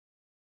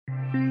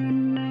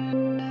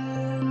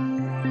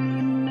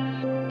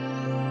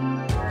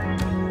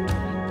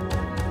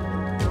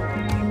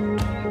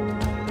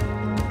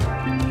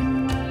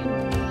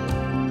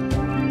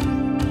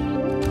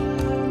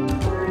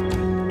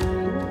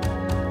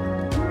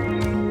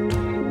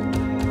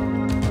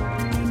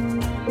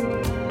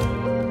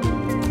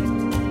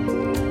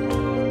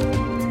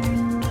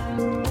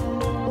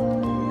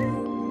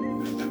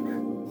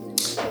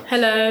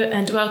Hello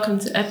and welcome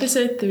to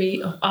episode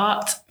 3 of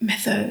Art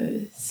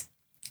Mythos.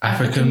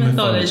 African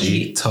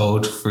mythology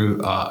told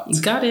through art.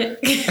 You got it.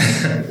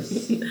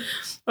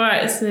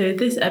 Alright, so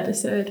this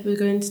episode we're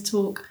going to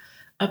talk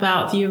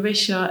about the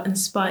Orisha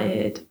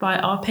inspired by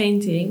our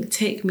painting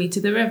Take Me to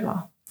the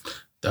River.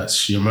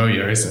 That's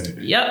Yamoya, isn't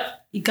it?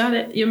 Yep, you got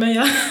it,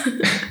 Yamoya.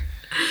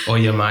 Or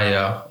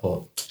Yamaya,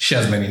 or she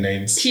has many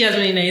names. She has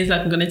many names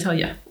like I'm going to tell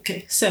you.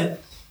 Okay, so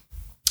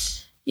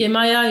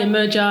Yamaya,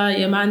 Yamoja,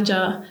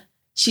 Yamanja.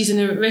 She's an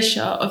Orisha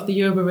of the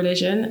Yoruba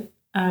religion.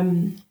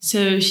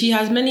 So she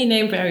has many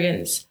name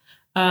variants,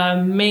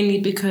 mainly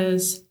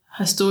because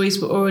her stories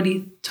were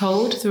already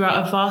told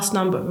throughout a vast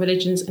number of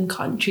religions and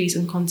countries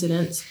and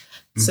continents.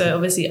 Mm-hmm. So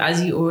obviously,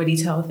 as you already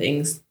tell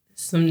things,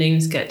 some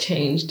names get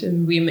changed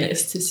and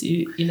remixed to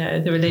suit,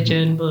 the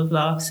religion, blah, blah,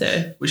 blah.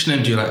 So, which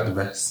name do you like the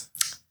best?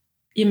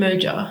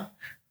 Yamoja.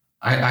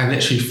 I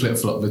literally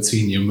flip-flop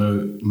between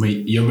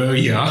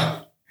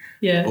Yamoya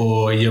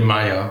or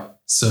Yamaya.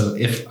 So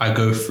if I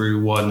go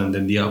through one and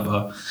then the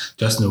other,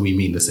 just know we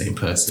mean the same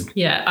person.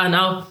 Yeah, and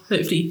I'll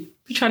hopefully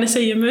be trying to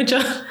say Yamoja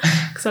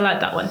because I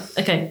like that one.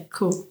 Okay,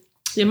 cool.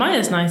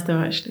 Yamaya's nice though,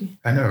 actually.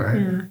 I know,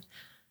 right?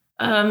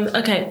 Yeah.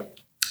 Okay,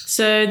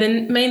 so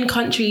the main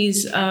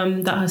countries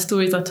that her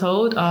stories are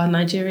told are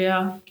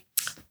Nigeria,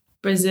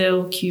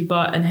 Brazil,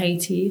 Cuba, and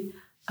Haiti.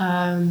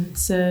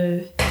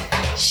 So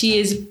she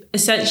is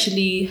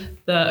essentially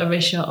the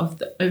Orisha of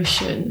the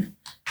ocean,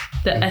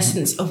 the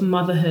essence of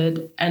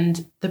motherhood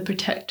and the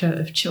protector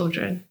of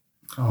children.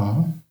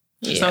 Oh,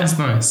 sounds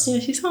nice. Yeah,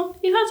 she sounds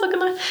like a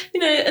nice,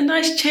 a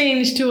nice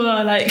change to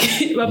our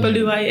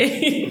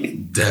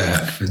Babaluaye.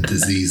 Death and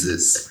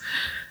diseases.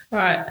 All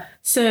right.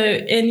 So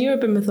in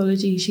Yoruba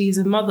mythology, she's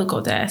a mother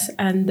goddess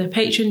and the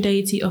patron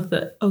deity of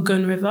the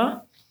Ogun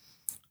River,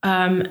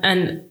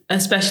 and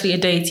especially a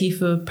deity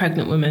for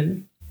pregnant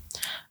women.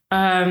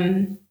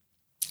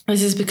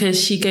 This is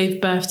because she gave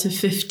birth to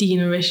 15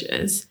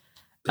 Orishas.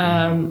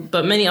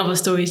 But many other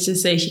stories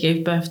just say she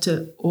gave birth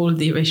to all of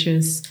the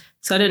Orishas.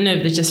 So I don't know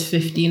if there's just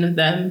 15 of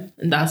them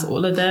and that's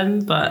all of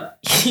them, but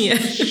yeah.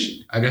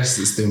 I guess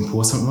it's the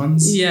important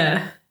ones.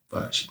 Yeah.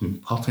 But she's been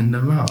popping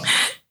them out.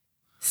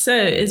 So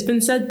it's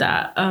been said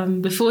that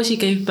before she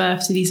gave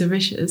birth to these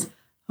Orishas,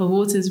 her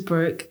waters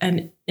broke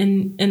and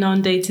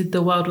inundated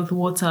the world with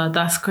water,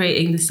 thus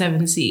creating the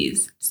 7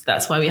 seas. So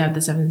that's why we have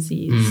the 7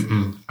 seas.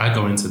 Mm-mm. I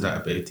go into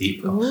that a bit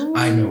deeper. Ooh.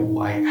 I know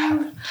why it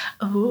happened.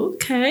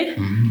 Okay.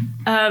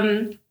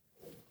 Mm-hmm.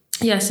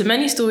 So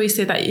many stories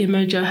say that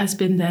Yamoja has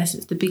been there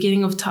since the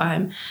beginning of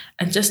time.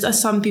 And just as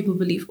some people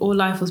believe all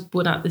life was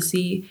born out the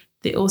sea,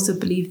 they also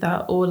believe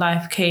that all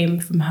life came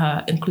from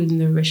her, including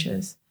the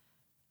Orishas.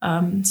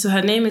 So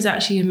her name is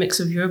actually a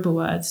mix of Yoruba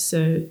words.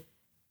 So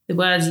the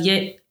words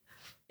Ye.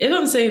 If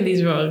I'm saying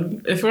these wrong,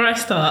 before I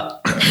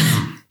start,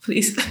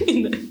 please let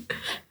me know.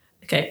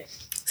 Okay,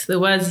 so the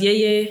words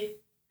Yeye,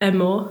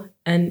 Emo,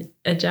 and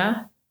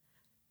Eja,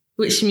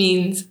 which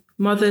means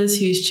mothers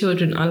whose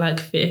children are like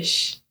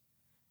fish.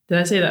 Did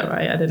I say that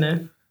right? I don't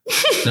know.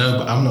 No,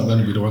 but I'm not going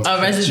to be the one to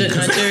our resident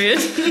Nigerian.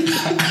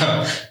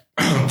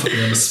 Put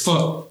me on the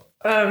spot.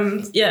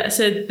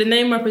 So the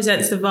name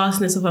represents the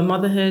vastness of her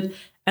motherhood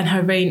and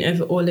her reign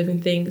over all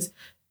living things.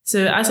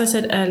 So as I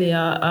said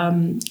earlier,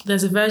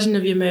 there's a version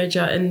of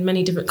Yamoja in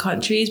many different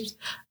countries,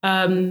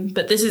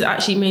 but this is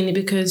actually mainly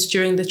because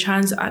during the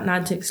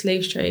transatlantic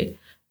slave trade,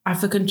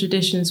 African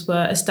traditions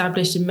were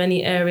established in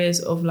many areas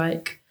of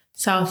like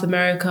South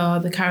America,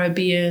 the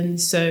Caribbean.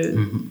 So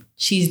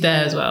she's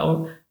there as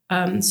well.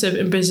 So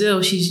in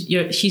Brazil,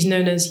 she's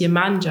known as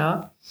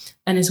Yamanja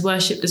and is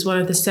worshipped as one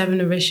of the 7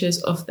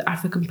 Orishas of the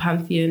African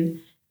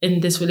pantheon in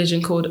this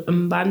religion called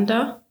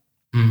Umbanda.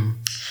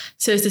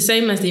 So it's the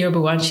same as the Yoruba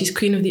one. She's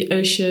queen of the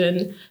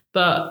ocean.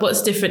 But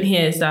what's different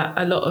here is that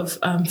a lot of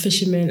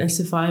fishermen and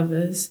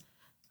survivors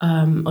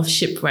of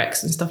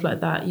shipwrecks and stuff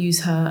like that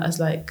use her as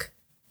like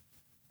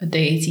a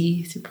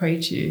deity to pray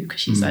to because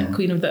she's like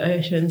queen of the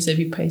ocean. So if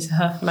you pray to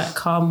her for like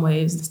calm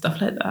waves and stuff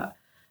like that.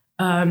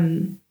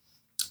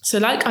 So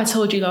like I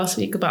told you last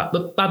week about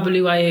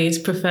Babaluaye's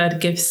preferred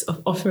gifts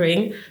of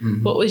offering,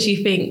 what would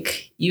you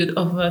think you'd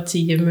offer to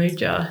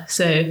Yamoja?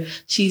 So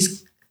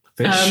she's...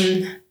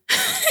 Fish?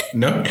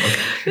 No?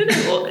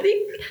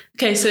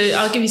 Okay, so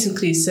I'll give you some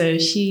clues. So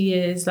she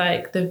is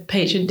like the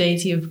patron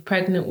deity of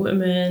pregnant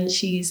women.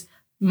 She's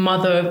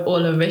mother of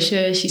all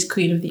Orishas. She's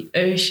queen of the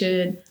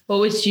ocean. What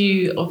would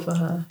you offer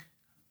her?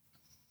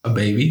 A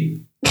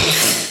baby?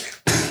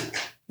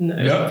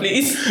 No,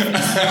 please.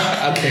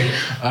 Okay.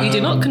 We do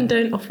not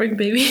condone offering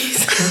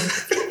babies.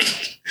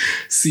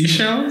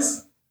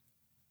 Seashells?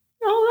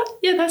 Oh,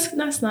 yeah, that's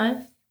nice.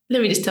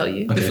 Let me just tell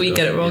you before you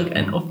get it wrong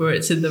and offer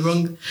it to the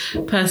wrong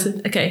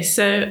person. Okay,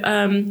 so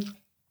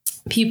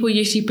people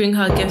usually bring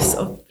her gifts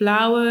of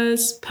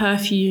flowers,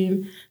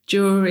 perfume,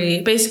 jewelry,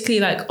 basically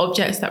like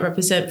objects that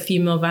represent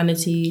female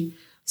vanity.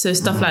 So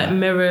stuff like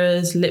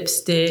mirrors,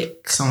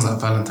 lipstick. Sounds like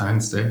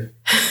Valentine's Day.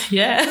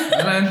 Yeah.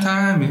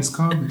 Valentine is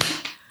coming.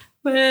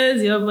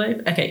 Where's your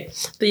boy? Okay,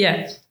 but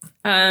yeah.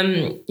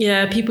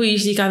 People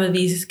usually gather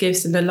these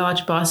gifts in a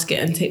large basket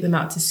and take them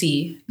out to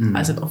sea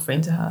as an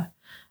offering to her.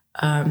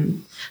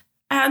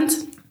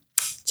 And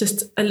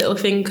just a little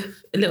thing,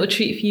 a little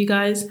treat for you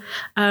guys.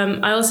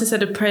 I also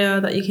said a prayer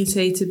that you can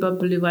say to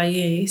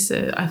Babuluwaye.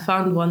 So I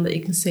found one that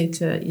you can say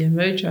to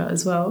Yemoja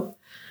as well.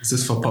 Is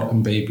this for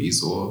popping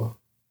babies or?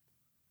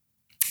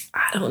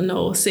 I don't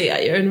know. Say it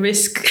at your own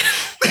risk.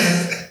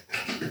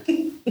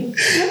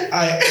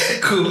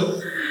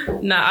 Cool.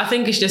 Nah, I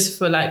think it's just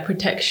for like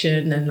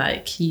protection and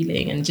like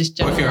healing and just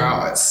general. What if you're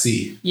out at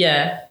sea?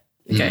 Yeah.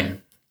 Okay.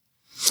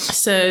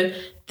 So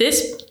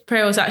this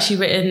prayer was actually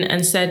written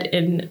and said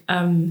in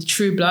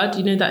True Blood.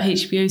 You know that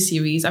HBO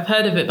series? I've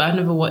heard of it, but I've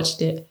never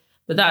watched it.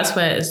 But that's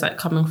where it's like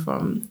coming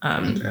from.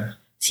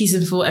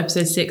 Season 4,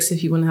 episode 6,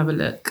 if you want to have a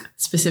look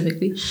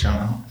specifically. Shout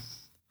out.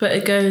 But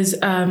it goes,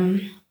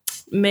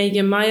 may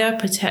Yemaya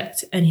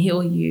protect and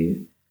heal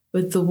you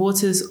with the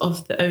waters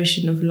of the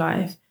ocean of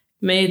life.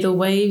 May the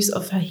waves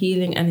of her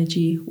healing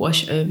energy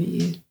wash over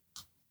you.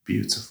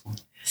 Beautiful.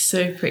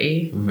 So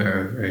pretty.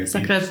 Very, very it's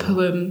beautiful. It's like a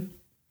poem.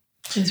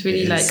 It's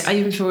really like, I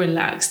even feel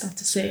relaxed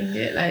after saying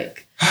it.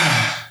 Like,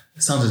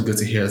 it sounded good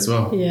to hear as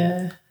well.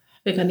 Yeah. I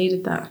think I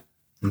needed that.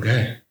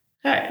 Okay.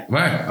 All right.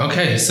 Right.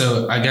 Okay.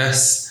 So I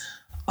guess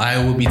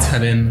I will be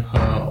telling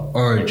her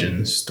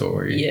origin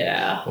story.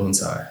 Yeah.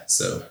 Won't I?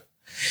 So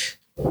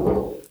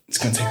it's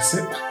going to take a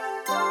sip.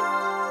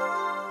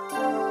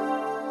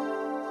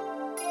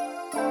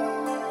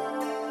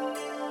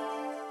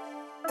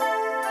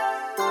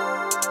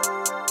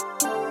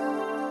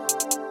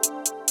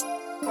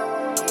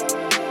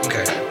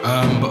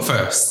 But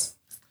first,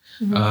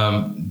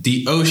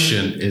 the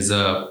ocean is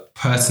a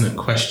pertinent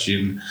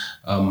question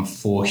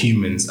for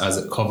humans as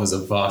it covers a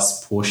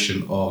vast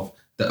portion of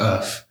the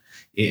earth.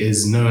 It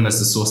is known as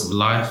the source of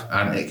life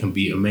and it can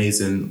be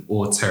amazing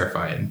or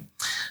terrifying.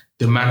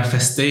 The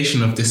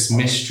manifestation of this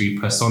mystery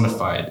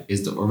personified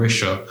is the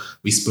Orisha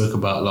we spoke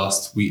about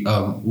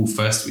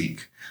first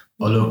week,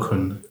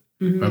 Olokun,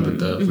 remember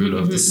the ruler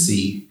of the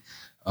sea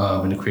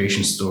in the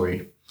creation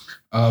story.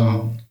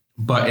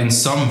 But in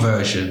some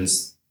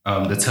versions,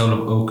 the tale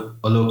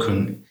of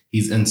Olokun,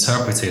 he's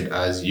interpreted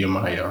as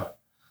Yemaya,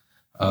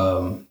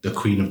 the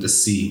queen of the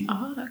sea.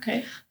 Oh,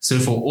 okay. So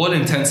for all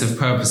intensive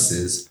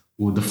purposes,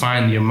 we'll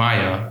define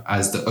Yemaya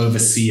as the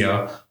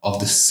overseer of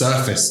the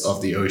surface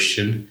of the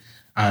ocean,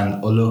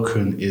 and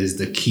Olokun is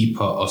the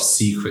keeper of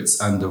secrets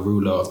and the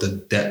ruler of the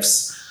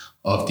depths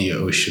of the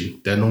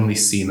ocean. They're normally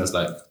seen as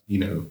like,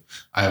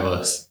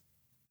 either,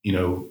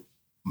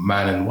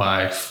 man and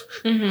wife,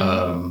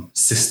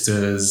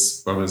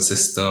 sisters, brother and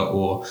sister,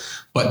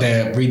 but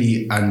they're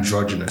really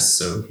androgynous.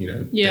 So,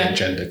 their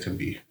gender can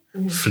be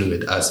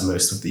fluid as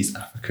most of these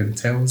African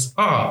tales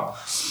are.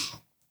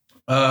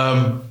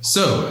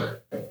 So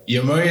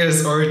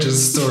Yemoya's origin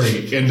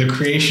story in the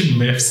creation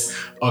myths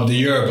of the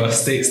Yoruba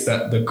states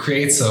that the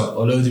creator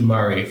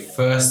Olodumare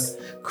first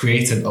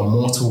created a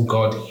mortal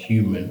god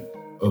human,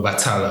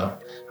 Obatala,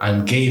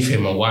 and gave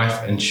him a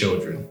wife and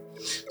children.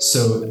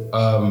 So,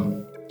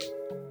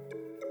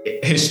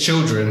 his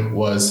children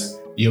was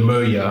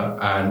Yemoya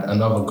and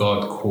another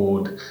god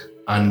called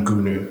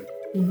Angunu.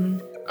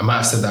 I might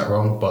have said that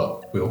wrong,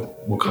 but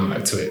we'll come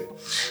back to it.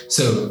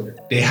 So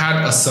they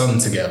had a son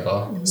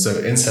together. So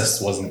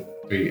incest wasn't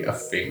really a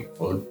thing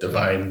for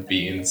divine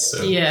beings.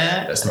 So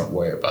let's not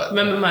worry about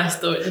Remember my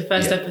story, the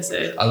first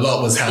episode. A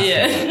lot was happening.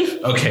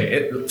 Yeah.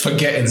 Okay,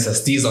 forget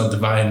incest. These are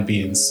divine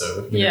beings,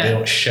 so they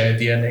don't share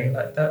DNA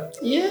like that.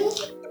 Yeah.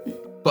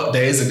 But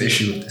there is an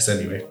issue with this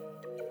anyway.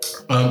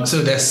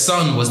 So their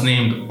son was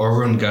named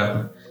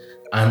Orungan,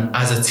 and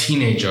as a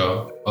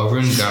teenager,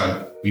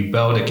 Orungan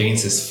rebelled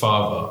against his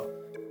father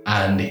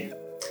and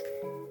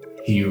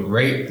he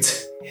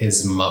raped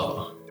his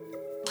mother.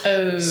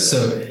 Oh.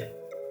 So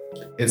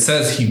it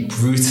says he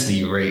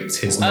brutally raped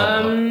his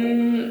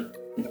mother.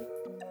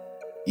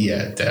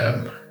 Yeah,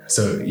 damn.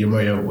 So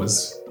Yemoya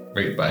was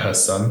raped by her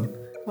son.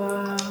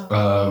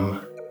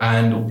 Wow.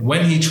 And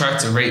when he tried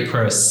to rape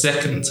her a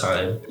second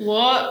time,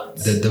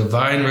 the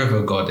divine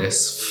river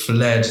goddess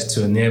fled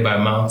to a nearby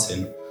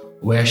mountain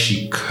where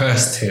she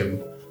cursed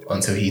him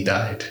until he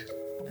died.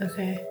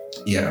 Okay.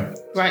 Yeah.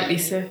 Rightly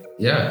so.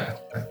 Yeah.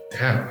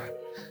 Damn.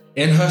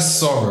 In her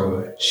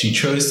sorrow, she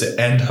chose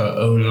to end her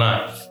own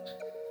life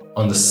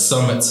on the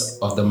summit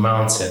of the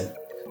mountain.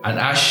 And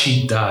as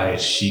she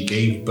died, she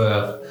gave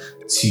birth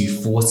to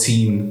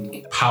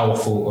 14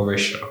 powerful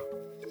Orisha.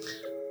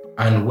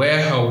 And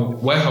where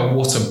her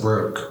water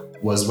broke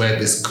was where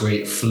this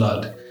great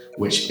flood,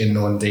 which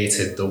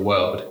inundated the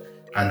world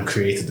and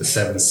created the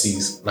 7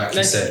 seas, like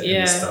you said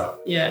in the start.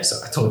 Yeah. So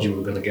I told you we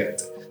were gonna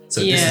get.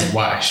 So this is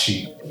why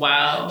she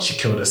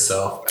killed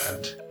herself,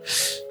 and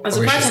I'm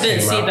surprised I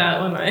didn't see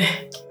that when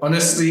I.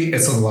 Honestly,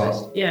 it's a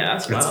lot. Yeah,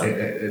 that's wild.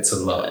 It's a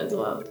lot. It's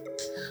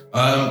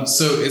wild.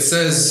 So it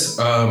says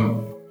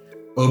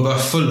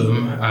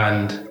Obafulum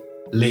and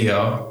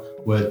Leah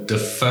were the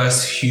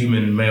first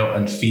human male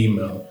and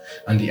female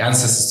and the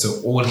ancestors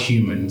to all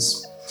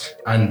humans,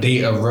 and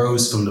they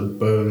arose from the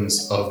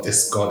bones of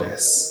this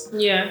goddess.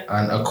 Yeah.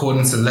 And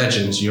according to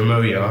legends,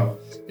 Yemoya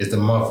is the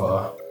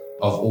mother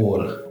of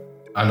all.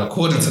 And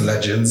according to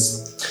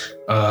legends,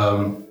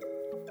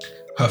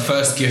 her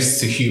first gifts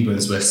to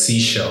humans were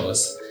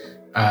seashells,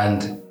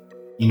 and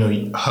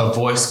her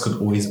voice could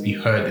always be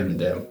heard in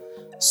them.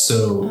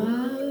 So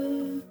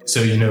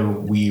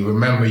we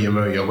remember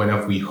Yemoja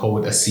whenever we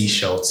hold a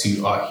seashell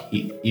to our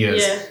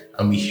ears,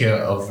 and we hear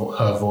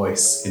her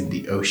voice in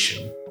the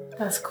ocean.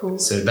 That's cool.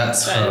 So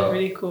that's her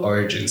really cool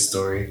origin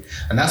story,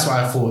 and that's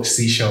why I thought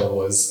seashell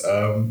was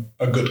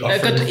a good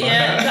offering for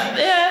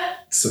her.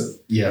 So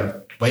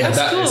but that's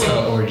that cool. Is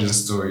her origin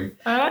story.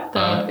 I like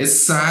that.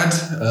 It's sad.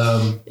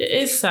 It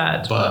is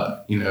sad,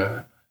 but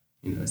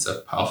it's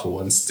a powerful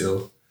one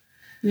still.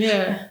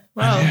 Yeah.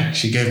 Wow. And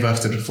she gave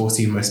birth to the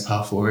 14 most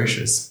powerful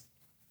Orishas.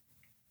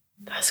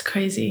 That's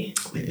crazy.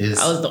 It is.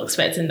 I was not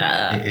expecting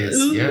that. It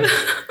is. Yeah.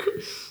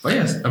 But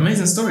yes,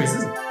 amazing stories,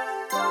 isn't it?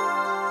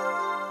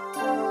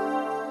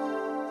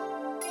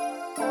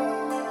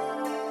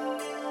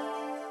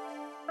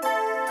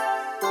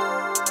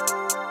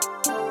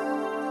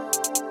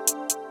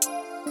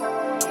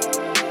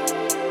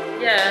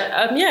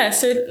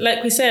 So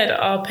like we said,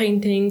 our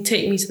painting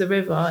Take Me to the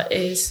River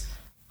is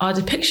our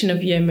depiction of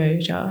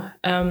Yemoja.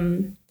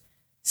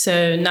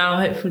 So now,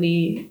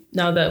 hopefully,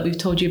 now that we've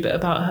told you a bit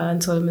about her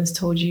and Solomon's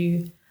told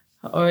you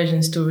her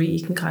origin story,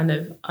 you can kind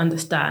of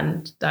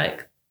understand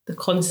like the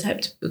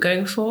concept we're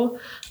going for.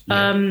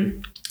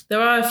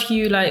 There are a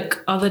few like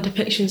other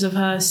depictions of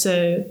her.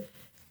 So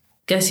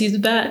guess who's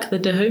back? The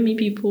Dahomey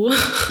people.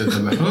 The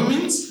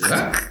Dahomeans?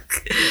 Yeah.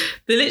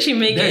 They literally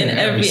make it in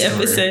every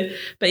episode.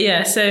 But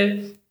yeah, so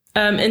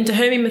in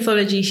Dahomey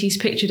mythology, she's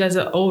pictured as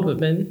an old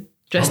woman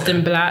dressed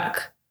in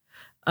black.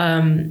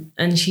 And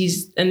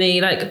they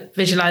like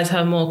visualize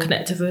her more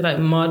connected with like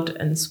mud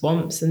and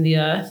swamps and the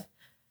earth,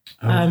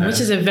 which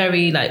is a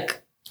very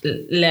like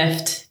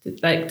left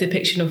like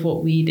depiction of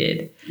what we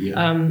did.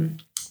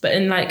 But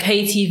in like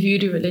Haiti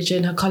voodoo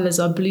religion, her colors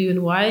are blue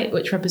and white,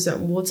 which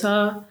represent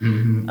water.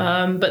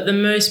 But the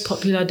most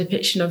popular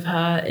depiction of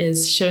her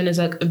is shown as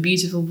like a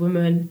beautiful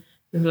woman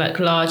with like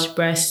large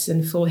breasts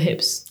and full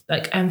hips,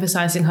 like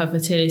emphasizing her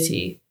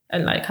fertility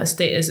and like her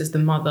status as the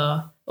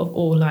mother of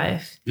all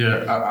life.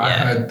 I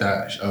heard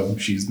that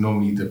she's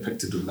normally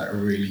depicted with like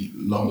really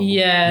long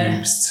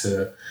boobs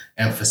to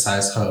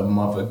emphasize her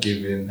mother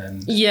giving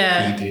and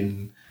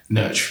feeding,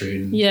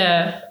 nurturing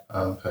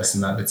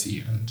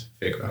personality and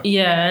figure.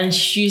 And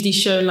she's usually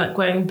shown like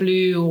wearing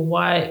blue or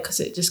white because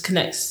it just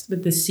connects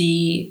with the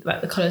sea, like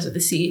the colours of the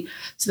sea.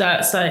 So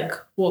that's like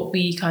what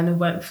we kind of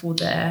went for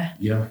there.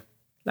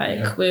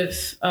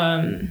 With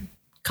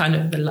kind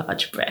of the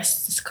large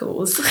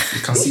breasticles.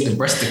 You can see the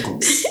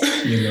breasticles,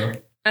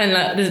 And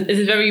like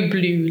it's very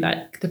blue,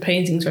 like the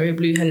painting's very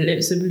blue, her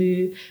lips are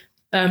blue.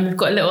 We've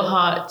got a little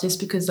heart just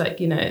because like,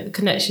 the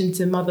connection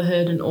to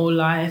motherhood and all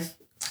life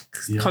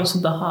comes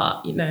from the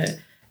heart,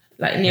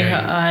 like near her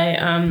eye.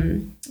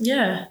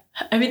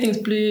 Everything's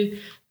blue.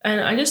 And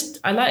I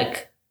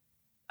like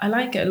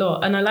it a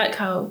lot. And I like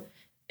how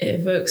it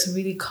evokes a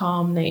really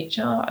calm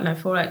nature. And I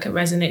feel like it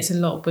resonates a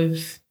lot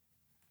with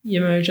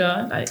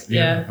Yemoja.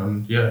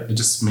 It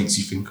just makes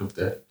you think of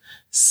the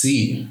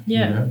sea.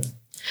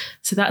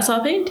 So that's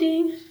our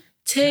painting.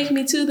 Take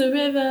me to the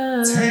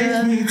river.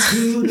 Take me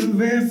to the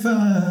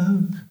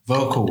river.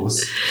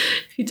 Vocals.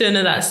 If you don't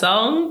know that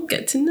song,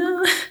 get to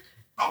know.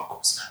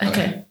 Vocals.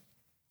 Okay.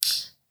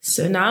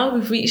 So now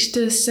we've reached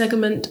the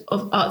segment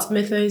of Art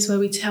Mythos where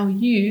we tell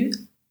you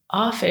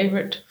our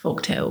favourite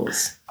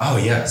folktales. Oh,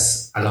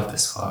 yes. I love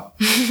this part.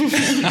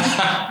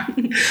 I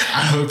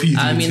hope you do.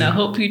 I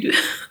hope you do.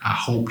 I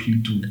hope you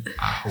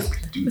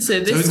do. So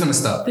who's going to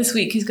start? This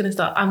week, who's going to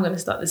start? I'm going to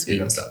start this week. You're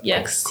going to start?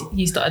 Yes, cool.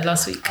 You started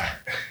last week.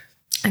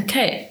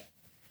 Okay.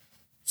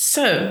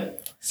 So,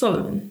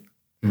 Solomon,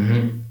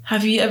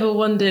 have you ever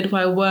wondered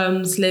why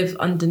worms live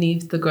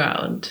underneath the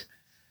ground?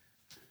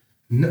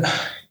 No.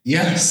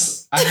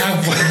 Yes, I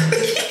have one.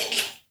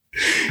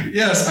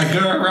 Yes, I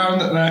go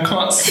around and I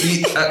can't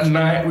sleep at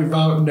night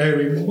without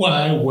knowing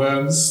why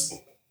worms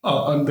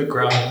are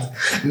underground.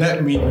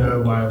 Let me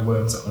know why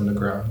worms are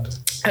underground.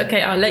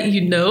 Okay, I'll let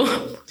you know.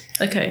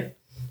 Okay.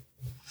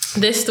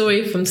 This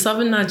story from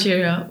southern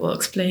Nigeria will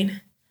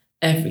explain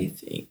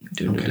everything.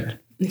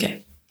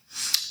 Okay.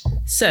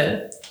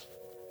 So,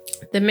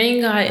 the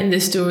main guy in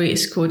this story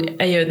is called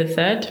Eyo the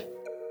Third.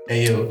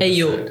 Eyo.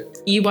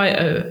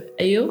 E-Y-O.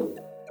 Eyo?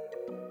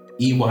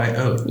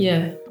 E-Y-O?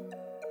 Yeah.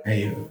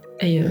 Eyo.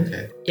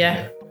 Okay.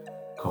 Yeah.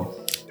 Cool.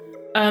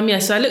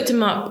 So I looked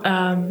him up,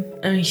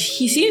 and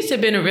he seems to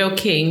have been a real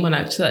king when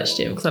I searched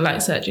him, because I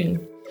like searching.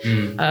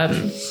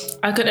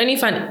 I could only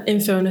find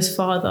info on his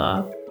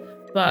father,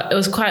 but it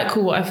was quite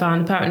cool what I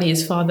found. Apparently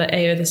his father,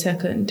 Eyo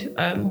II,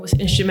 was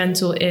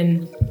instrumental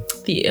in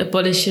the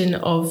abolition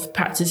of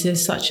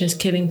practices such as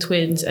killing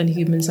twins and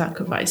human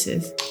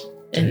sacrifices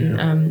in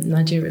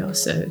Nigeria.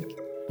 So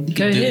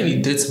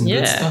he did some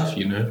good stuff,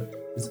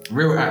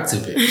 Real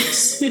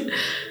activist.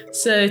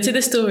 So to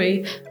the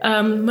story,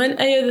 when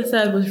Eyo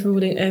III was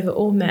ruling over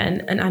all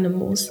men and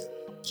animals,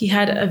 he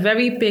had a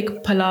very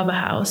big palaver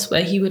house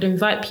where he would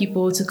invite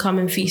people to come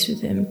and feast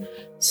with him.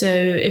 So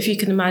if you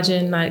can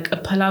imagine, like, a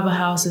palaver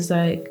house is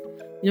like,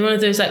 one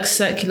of those like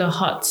circular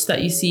huts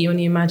that you see when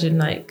you imagine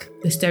like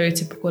the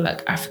stereotypical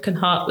like African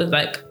hut with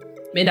like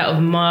made out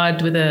of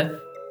mud with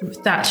a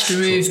thatched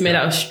roof made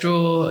out of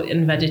straw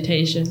and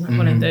vegetation, like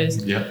one of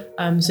those.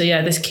 Yeah. So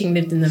yeah, this king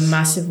lived in a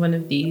massive one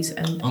of these,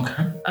 and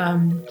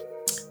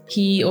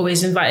he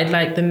always invited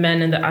like the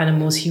men and the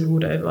animals he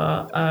ruled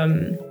over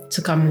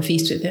to come and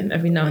feast with him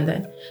every now and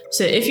then.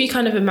 So if you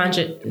kind of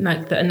imagine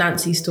like the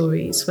Anansi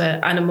stories where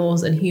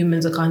animals and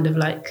humans are kind of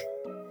like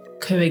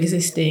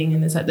coexisting,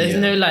 and it's like there's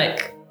no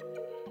like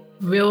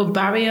real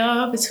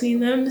barrier between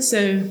them.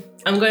 So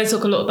I'm going to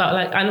talk a lot about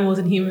like animals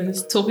and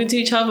humans talking to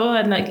each other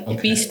and like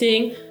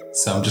feasting.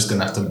 So I'm just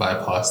gonna have to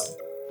bypass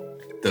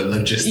the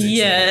logistics.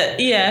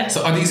 Yeah.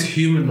 So are these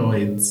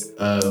humanoids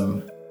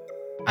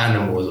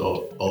animals,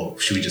 or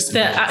should we just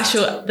the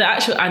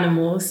actual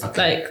animals?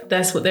 Like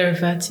that's what they're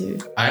referred to.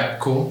 Alright,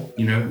 cool.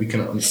 We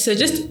can. So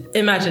just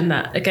imagine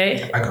that,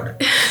 okay? I got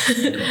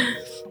it.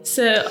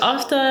 So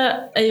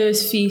after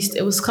Ayo's feast,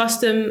 it was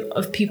custom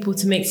of people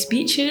to make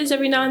speeches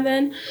every now and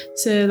then.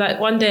 So like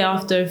one day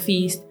after a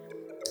feast,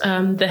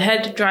 the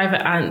head driver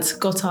ant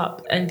got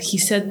up and he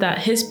said that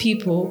his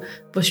people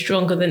were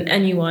stronger than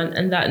anyone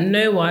and that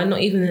no one,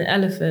 not even an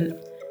elephant,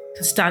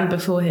 could stand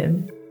before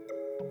him.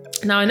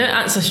 Now I know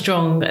ants are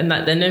strong and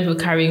that they're known for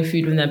carrying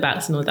food on their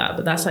backs and all that,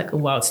 but that's like a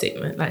wild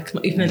statement. Like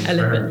not even an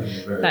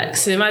elephant. Like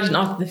so, imagine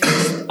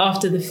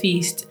after the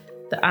feast.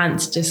 The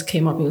ant just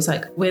came up and was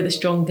like, we're the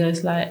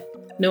strongest, like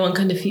no one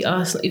can defeat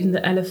us, not even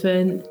the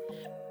elephant.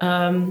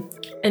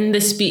 In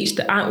this speech,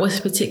 the ant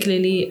was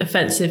particularly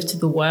offensive to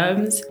the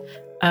worms.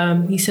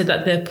 He said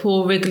that they're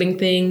poor wriggling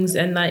things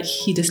and like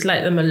he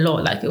disliked them a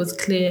lot. Like it was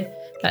clear,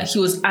 like he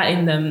was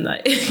atting them.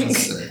 Like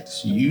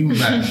you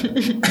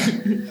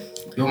man,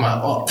 you're my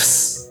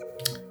ops.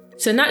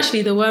 So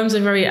naturally the worms are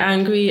very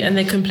angry and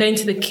they complained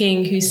to the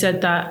king, who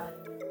said that,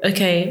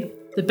 okay,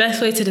 the best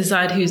way to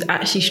decide who's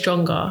actually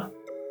stronger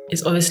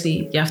is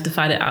obviously you have to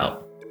fight it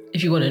out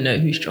if you want to know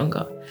who's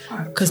stronger.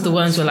 Because the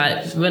worms were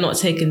like, we're not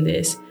taking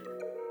this.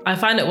 I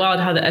find it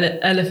wild how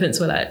the elephants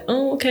were like,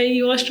 oh, okay,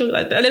 you are strong.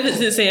 Like the elephants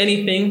didn't say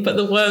anything, but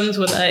the worms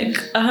were like,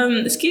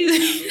 excuse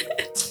me.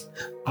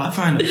 I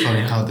find it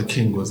funny how the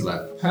king was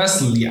like,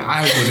 personally,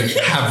 I wouldn't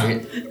have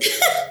it.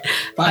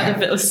 Like a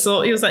bit of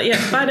salt. He was like, yeah,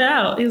 fight it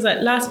out. He was like,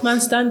 last man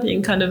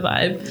standing kind of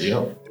vibe.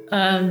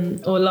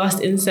 Yep. Or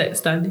last insect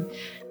standing.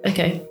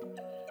 Okay.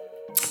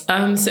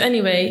 So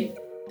anyway,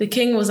 the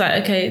king was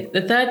like, okay,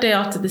 the third day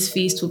after this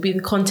feast will be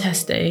the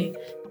contest day.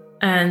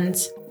 And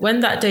when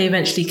that day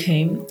eventually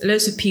came,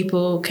 loads of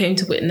people came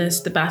to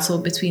witness the battle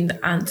between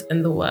the ant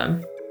and the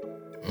worm.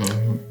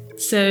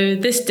 So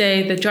this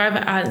day, the driver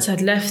ants had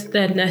left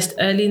their nest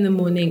early in the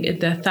morning in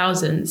their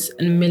thousands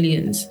and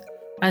millions,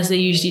 as they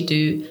usually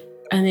do,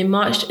 and they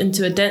marched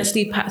into a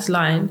densely packed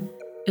line.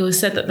 It was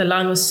said that the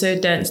line was so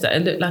dense that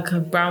it looked like a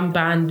brown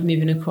band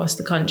moving across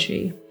the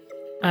country.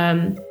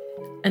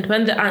 And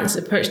when the ants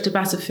approached the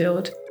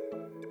battlefield,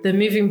 the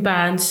moving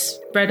band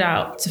spread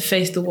out to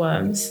face the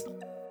worms,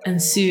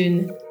 and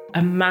soon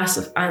a mass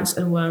of ants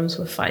and worms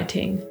were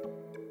fighting.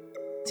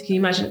 So can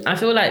you imagine? I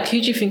feel like, who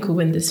do you think will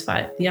win this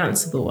fight? The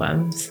ants or the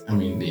worms? I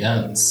mean, the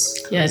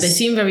ants. Yeah, they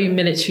seem very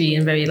military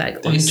and very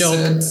like on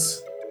job.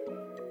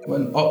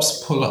 When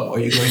ops pull up, are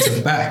you going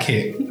to back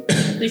it?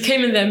 They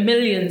came in their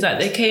millions, like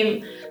they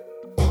came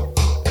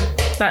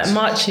like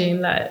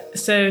marching, like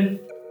so.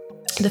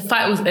 The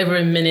fight was over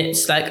in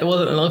minutes, like it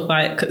wasn't a long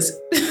fight because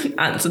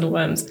ants and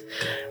worms.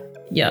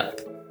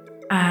 Yep.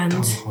 And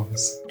I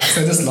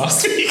said this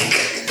last week.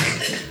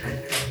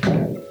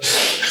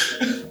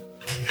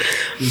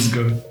 This is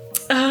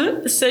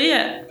good. So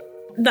yeah,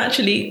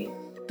 naturally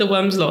the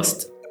worms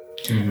lost.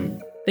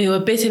 They were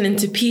bitten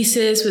into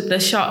pieces with the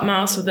sharp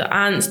mouths of the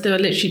ants. They were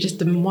literally just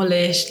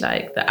demolished.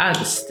 Like the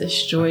ants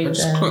destroyed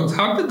them.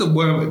 How did the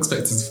worm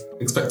expect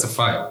to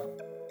fight?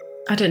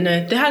 I don't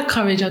know. They had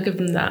courage. I'll give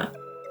them that.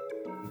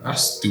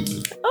 That's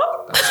stupid.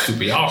 That's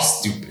stupid. Y'all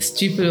stupid.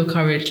 Stupid or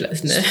courage, let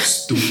us know.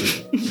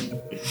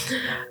 Stupid.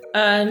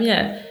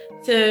 Yeah.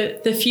 So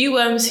the few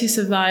worms who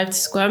survived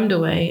squirmed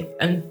away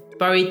and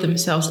buried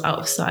themselves out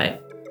of sight.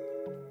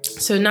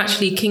 So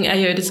naturally, King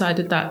Ayo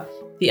decided that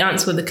the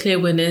ants were the clear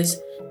winners.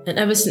 And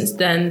ever since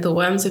then, the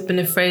worms have been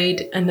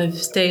afraid and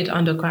have stayed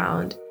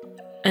underground.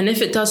 And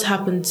if it does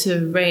happen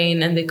to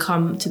rain and they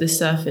come to the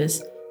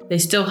surface, they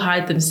still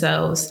hide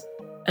themselves.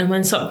 And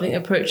when something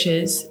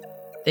approaches,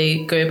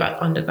 they go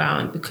back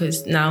underground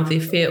because now they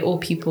fear all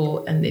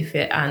people and they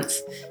fear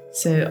ants.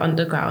 So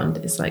underground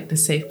is like the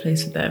safe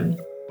place for them.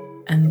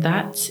 And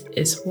that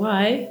is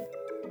why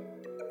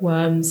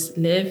worms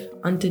live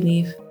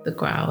underneath the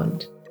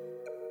ground.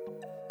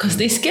 Because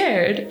they're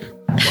scared.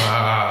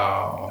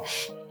 Wow.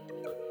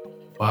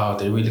 Wow,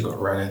 they really got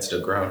ran into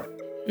the ground.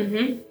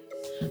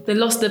 They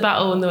lost the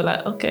battle and they were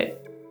like, okay.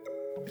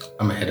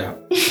 I'm gonna head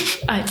out.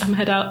 I'm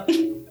head out.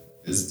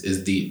 It's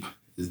deep.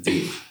 It's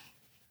deep.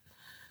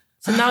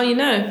 So now you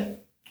know.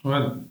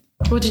 Well,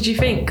 What did you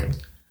think?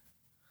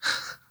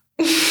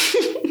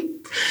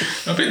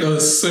 I think there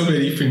was so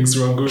many things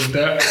wrong with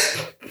that.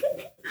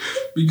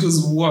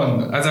 Because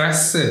one, as I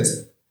said,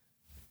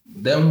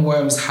 them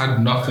worms had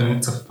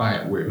nothing to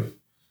fight with.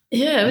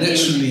 Yeah.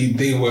 Literally,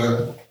 they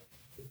were...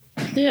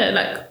 Yeah,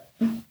 like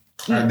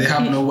they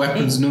have no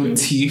weapons, no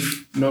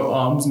teeth, no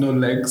arms, no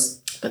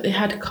legs. But they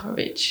had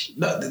courage.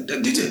 That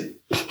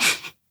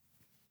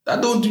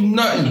don't do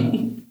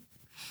nothing.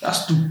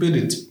 That's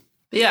stupidity.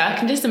 Yeah, I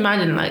can just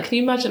imagine, like, can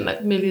you imagine,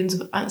 like, millions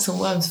of ants and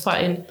worms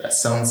fighting? That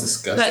sounds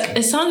disgusting. Like,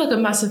 it sounds like a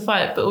massive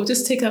fight, but it will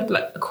just take up,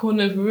 like, a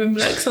corner of a room,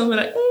 like, somewhere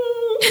like,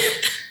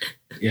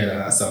 Yeah, no,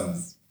 that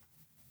sounds...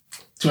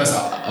 To be honest,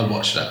 I'll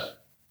watch that.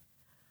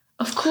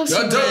 Of course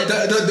No,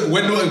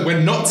 we're not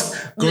going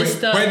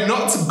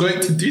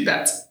to do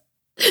that.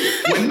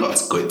 We're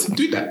not going to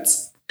do that.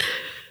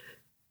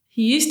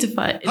 He used to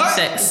fight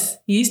insects.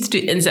 He used to do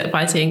insect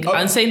fighting.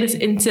 I'm saying this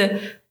into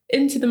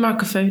the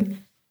microphone.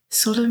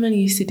 Solomon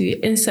used to do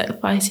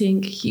insect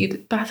fighting.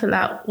 He'd battle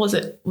out, was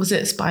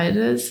it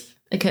spiders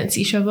against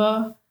each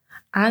other?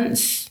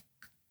 Ants?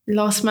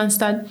 Last man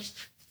stand?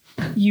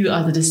 You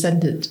are the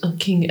descendant of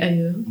King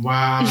Ayo.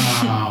 Wow.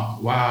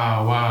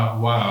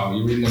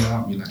 You really gonna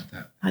help me like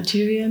that?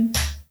 Nigerian?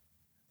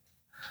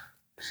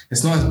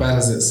 It's not as bad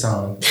as it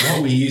sounds.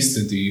 What we used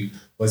to do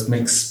was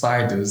make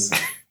spiders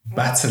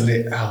battle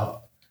it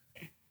out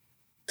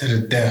to the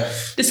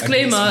death.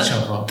 Disclaimer,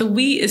 the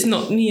we is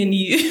not me and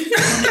you.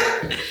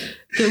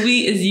 The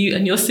we is you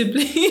and your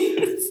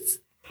siblings.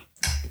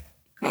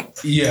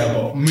 Yeah,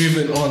 but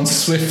moving on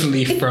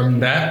swiftly from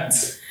that.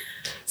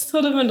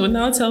 Solomon will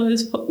now tell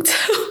his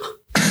folktale.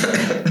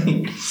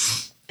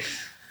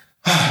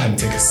 Let me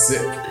take a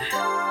sip.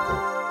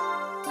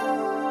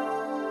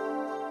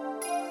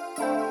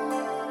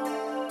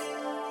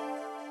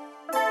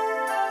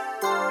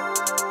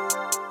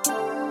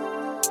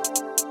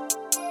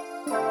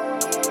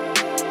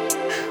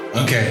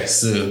 Okay,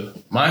 so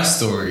my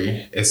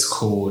story is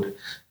called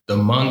The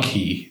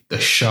Monkey, the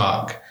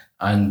Shark,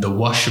 and the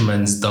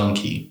Washerman's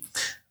Donkey.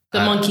 The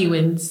monkey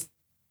wins.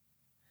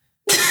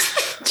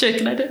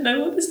 Joking, I don't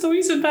know what the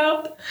story's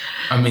about.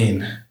 I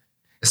mean,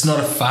 it's not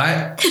a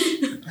fight,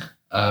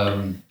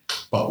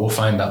 but we'll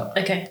find out.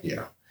 Okay.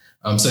 Yeah.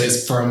 So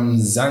it's from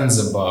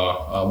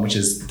Zanzibar, which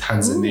is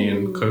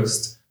Tanzanian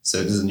coast.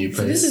 So this is a new place.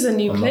 So this is a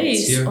new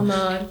place here. on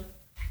our...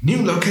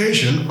 New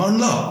location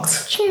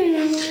unlocked.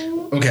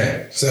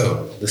 Okay,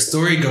 so the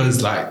story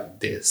goes like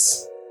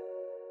this.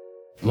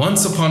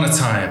 Once upon a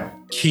time,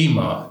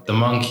 Kima, the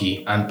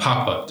monkey, and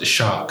Papa, the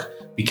shark,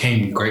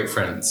 became great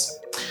friends.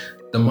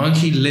 The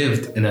monkey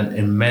lived in an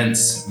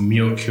immense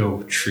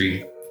myoko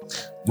tree,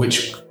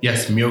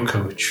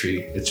 myoko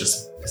tree,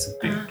 it's a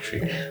big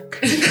tree,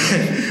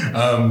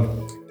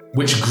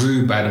 which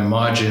grew by the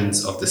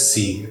margins of the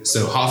sea.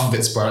 So half of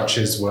its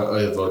branches were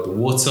over the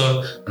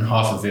water and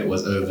half of it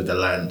was over the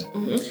land.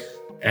 Mm-hmm.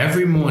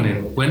 Every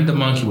morning, when the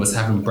monkey was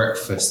having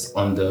breakfast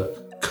on the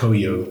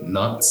koyo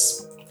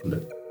nuts from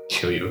the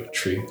koyo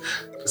tree,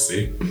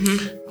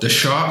 the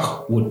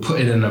shark would put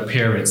in an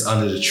appearance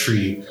under the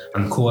tree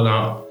and call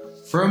out,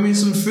 "Throw me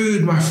some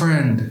food, my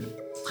friend."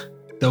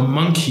 The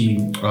monkey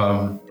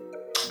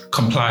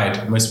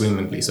complied most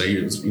willingly. So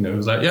he was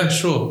like, "Yeah,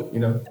 sure,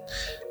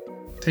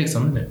 take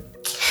some, innit?"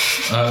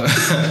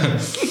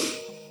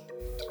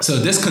 So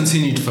this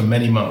continued for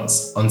many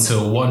months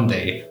until one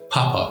day,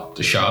 Papa,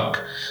 the shark,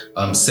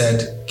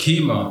 said,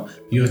 "Kima,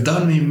 you have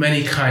done me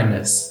many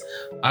kindness.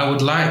 I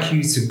would like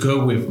you to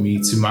go with me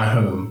to my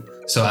home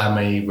so I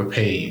may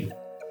repay you."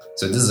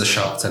 So this is a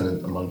shark telling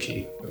a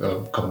monkey,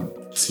 "Come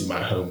to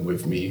my home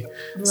with me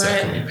so I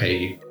can repay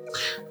you."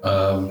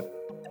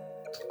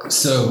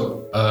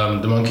 So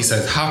the monkey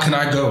says, "How can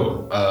I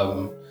go?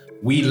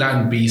 We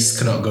land beasts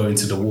cannot go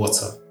into the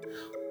water."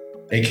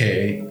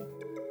 AKA,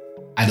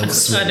 I don't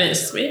swim. I don't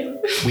swim.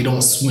 We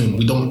don't swim.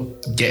 We don't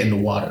get in the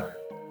water.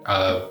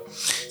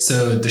 So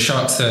the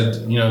shark said,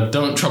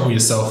 "Don't trouble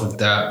yourself with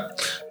that.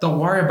 Don't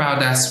worry about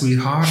that,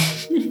 sweetheart.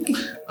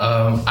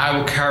 I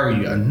will carry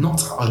you and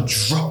not a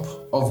drop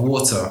of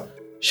water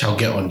shall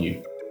get on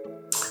you."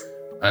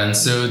 And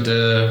so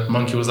the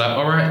monkey was like,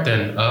 "All right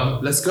then,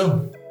 let's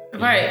go."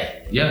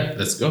 Right. Yeah,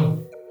 let's go.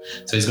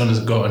 So he's going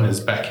to go on his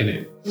back,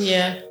 innit?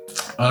 Yeah.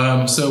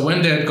 So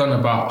when they had gone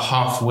about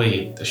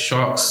halfway, the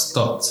shark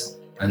stopped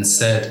and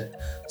said,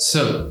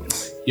 "So,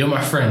 you're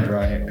my friend,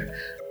 right?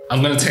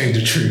 I'm going to tell you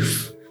the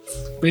truth."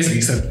 Basically,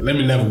 he said, "Let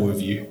me level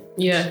with you."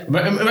 Yeah.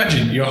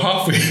 Imagine you're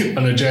halfway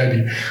on a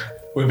journey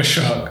with a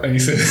shark and he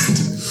said,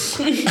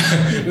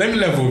 "Let me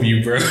level with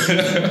you, bro."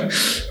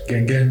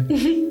 Gang.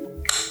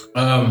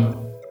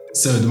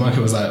 So the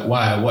monkey was like,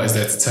 "Why? What is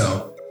there to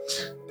tell?"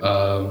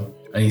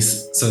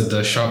 So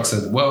the shark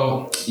said,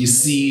 "Well, you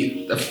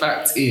see, the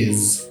fact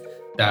is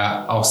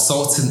that our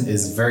sultan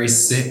is very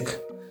sick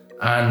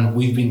and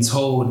we've been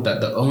told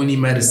that the only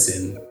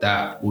medicine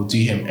that will do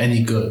him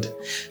any good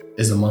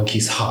is a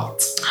monkey's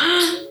heart."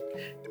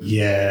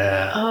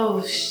 Yeah.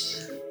 Oh,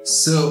 shit.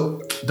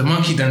 So the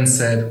monkey then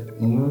said,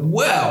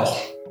 "Well,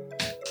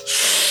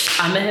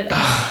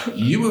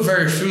 you were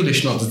very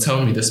foolish not to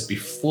tell me this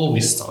before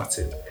we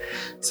started."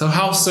 "So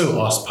how so?"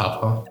 asked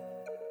Papa.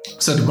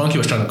 So the monkey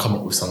was trying to come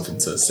up with something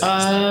to say.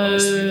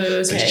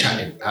 Okay. So he's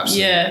chatting.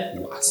 Absolutely. Yeah.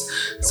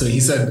 So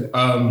he said,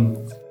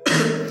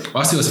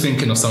 whilst he was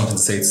thinking of something to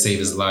say to save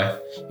his life,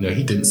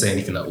 he didn't say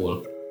anything at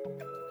all.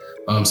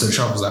 So the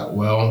shark was like,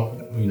 well,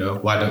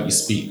 why don't you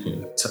speak?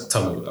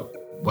 Tell me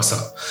what's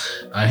up.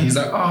 And he's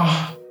like,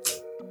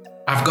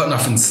 I've got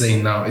nothing to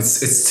say now.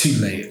 It's too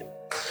late.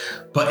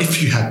 But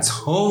if you had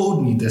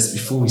told me this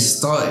before we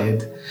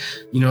started,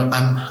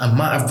 I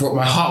might have brought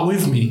my heart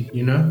with me,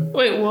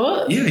 Wait,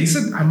 what? Yeah, he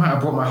said, I might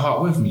have brought my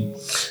heart with me.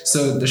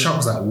 So the shark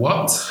was like,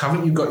 what?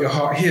 Haven't you got your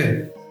heart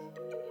here?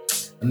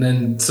 And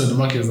then, so the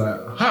monkey was like,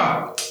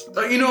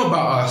 don't you know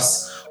about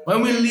us?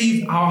 When we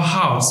leave our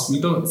house,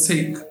 we don't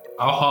take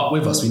our heart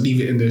with us. We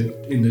leave it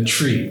in the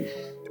tree.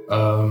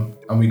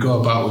 And we go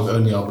about with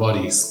only our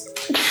bodies.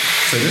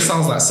 So this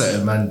sounds like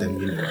certain man then,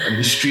 and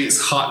the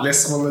streets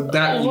heartless, all of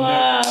that,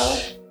 Wow.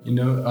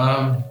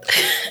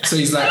 So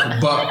he's like,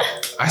 but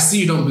I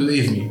see you don't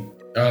believe me.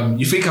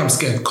 You think I'm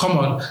scared. Come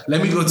on,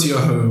 let me go to your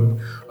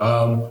home.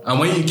 And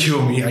when you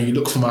kill me and you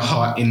look for my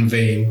heart in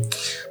vain,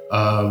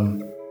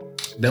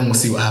 then we'll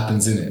see what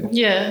happens in it.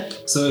 Yeah.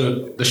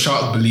 So the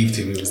shark believed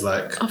him. He was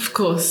like, of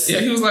course.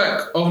 Yeah, he was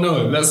like, oh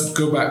no, let's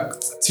go back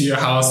to your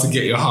house to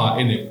get your heart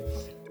in it.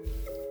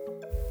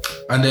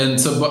 And then,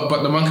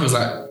 but the monkey was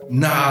like,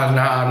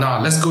 nah,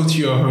 let's go to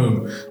your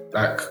home.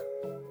 Like,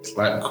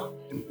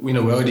 we're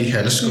already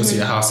here. Let's go to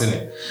your house,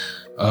 innit?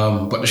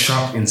 But the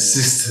shark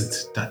insisted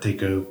that they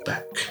go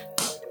back.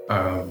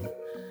 And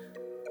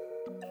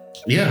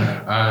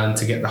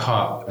to get the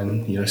heart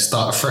and,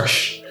 start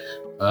afresh.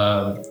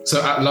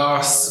 So at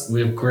last,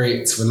 with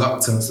great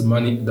reluctance, the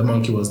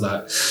monkey was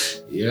like,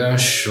 yeah,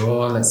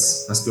 sure,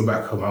 let's go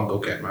back home. I'll go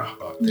get my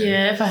heart.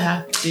 Yeah, if I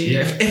have to.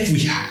 Yeah, if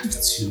we have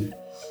to.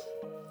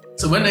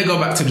 So when they go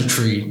back to the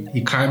tree,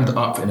 he climbed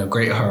up in a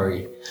great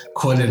hurry,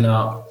 calling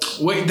out,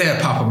 wait there,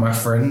 Papa, my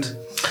friend,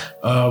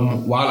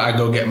 while I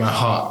go get my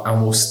heart,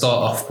 and we'll start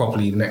off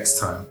properly next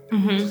time.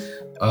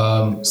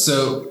 Mm-hmm.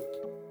 So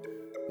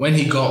when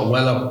he got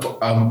well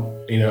up,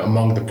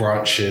 among the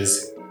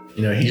branches,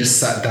 he just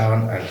sat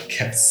down and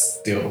kept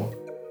still.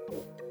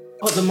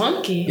 Oh, the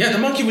monkey? Yeah, the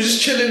monkey was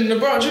just chilling in the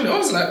branch, and I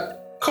was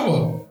like, come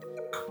on.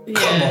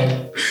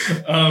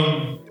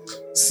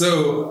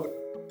 So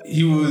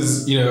he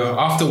was,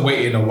 after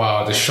waiting a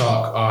while, the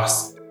shark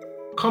asked,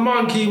 come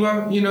on,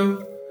 Kima,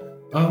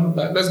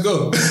 let's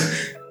go.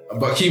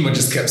 But Kima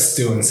just kept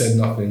still and said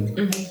nothing.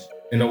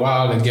 Mm-hmm. In a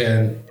while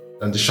again,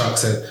 and the shark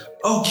said,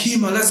 oh,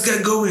 Kima, let's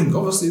get going.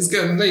 Obviously, it's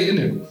getting late, isn't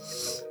it?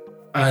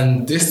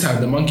 And this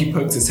time, the monkey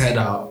poked his head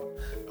out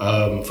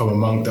from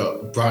among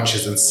the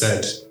branches and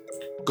said,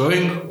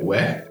 going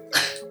where?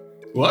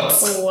 What?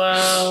 Oh,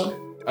 wow.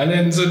 And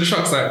then, so the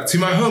shark's like, to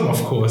my home,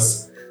 of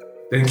course.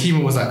 Then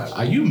Kima was like,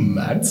 are you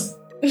mad?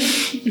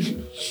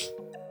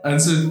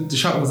 And so the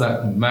shark was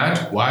like,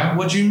 mad? Why?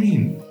 What do you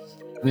mean?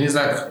 And he's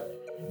like,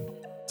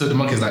 so the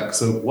monkey's like,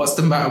 so what's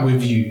the matter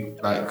with you?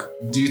 Like,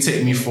 do you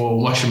take me for a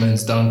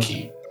washerman's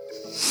donkey?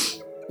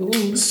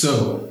 Ooh.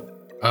 So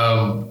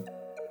the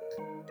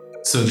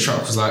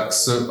shark was like,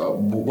 so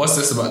what's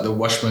this about the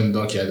washerman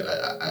donkey?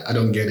 I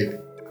don't get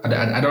it.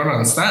 I don't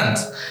understand,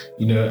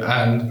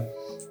 and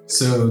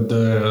so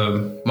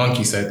the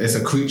monkey said, it's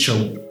a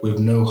creature with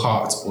no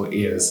heart or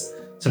ears.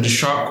 So the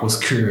shark was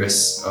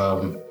curious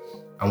and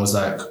was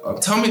like,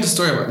 tell me the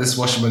story about this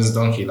washerman's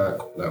donkey. Like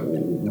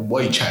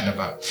what are you chatting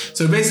about?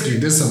 So basically,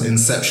 there's some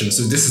inception.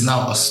 So this is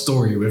now a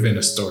story within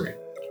a story.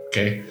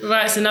 Okay.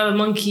 Right, so now the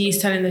monkey is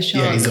telling the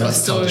shark he's about a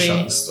to tell the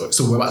shark the story.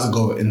 So we're about to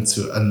go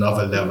into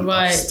another level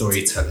of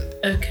storytelling.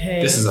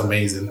 Okay. This is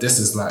amazing. This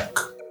is like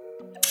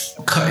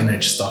cutting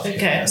edge stuff. Okay.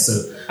 Here.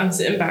 So I'm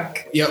sitting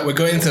back. Yeah, we're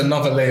going into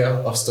another layer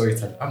of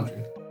storytelling. I'm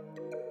drinking.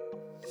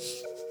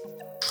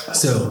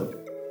 So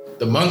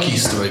the monkey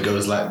story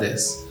goes like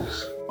this.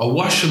 A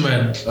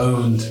washerman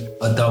owned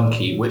a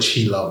donkey which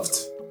he loved.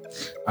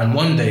 And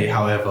one day,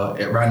 however,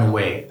 it ran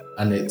away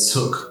and it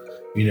took,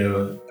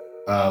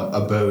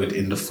 abode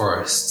in the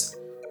forest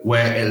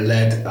where it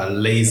led a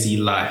lazy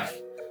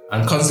life.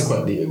 And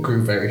consequently, it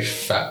grew very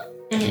fat,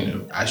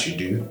 as you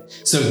do.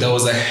 So there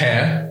was a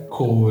hare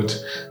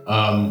called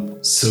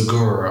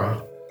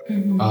Segura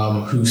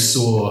who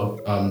saw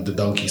the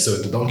donkey. So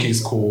the donkey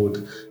is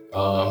called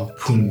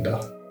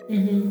Punda.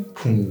 Mm-hmm.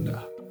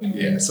 Punda. Mm-hmm.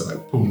 Yeah, so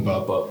like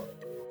Pumbaa, but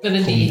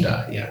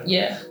Punda,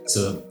 Yeah.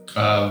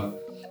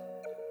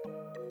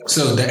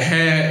 So the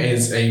hare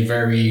is a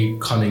very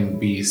cunning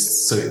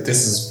beast. So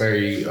this is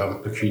very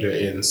peculiar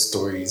in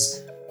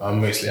stories.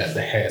 Mostly like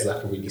the hare is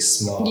like a really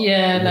smart,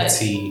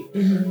 witty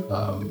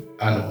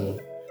animal.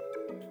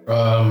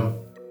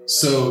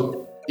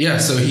 So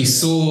he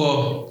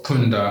saw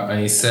Punda and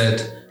he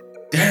said,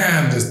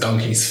 damn, this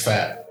donkey's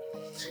fat.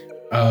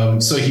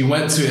 So he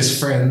went to his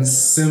friend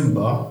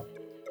Simba.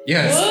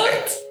 Yes.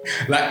 What?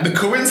 Like the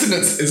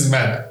coincidence is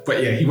mad.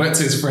 But yeah, he went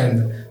to his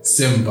friend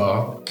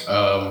Simba,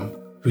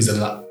 who's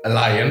a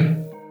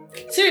lion.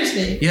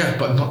 Seriously? Yeah,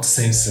 but not the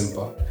same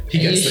Simba. He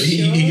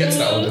gets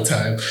that all the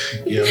time.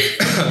 Yeah.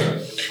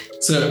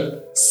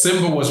 So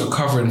Simba was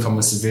recovering from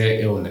a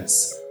severe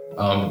illness.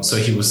 So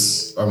he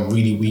was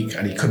really weak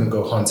and he couldn't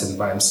go hunting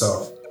by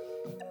himself.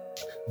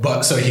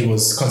 But so he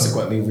was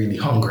consequently really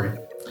hungry.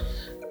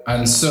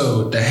 And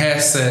so the hare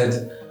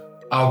said,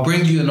 I'll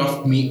bring you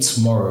enough meat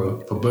tomorrow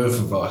for both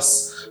of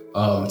us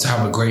to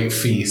have a great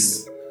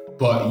feast,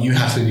 but you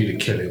have to do the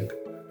killing.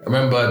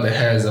 Remember, the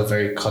hare is a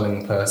very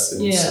cunning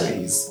person, so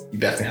he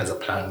definitely has a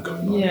plan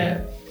going on.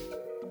 Yeah.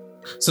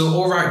 So,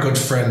 all right, good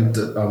friend,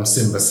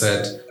 Simba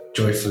said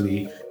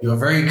joyfully, you're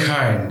very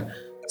kind.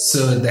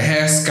 So the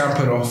hare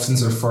scampered off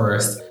into the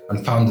forest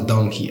and found the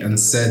donkey and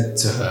said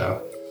to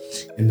her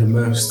in the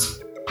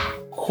most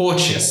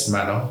courteous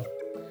manner,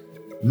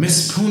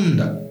 Miss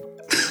Punda.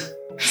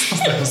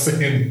 I was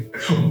saying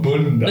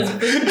Bunda.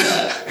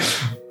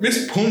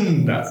 Miss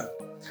Punda.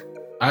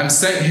 I'm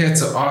sent here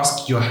to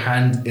ask your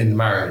hand in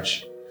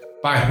marriage.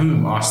 By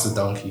whom? Asked the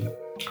donkey.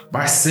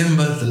 By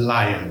Simba the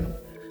lion.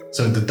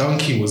 So the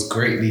donkey was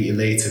greatly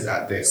elated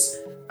at this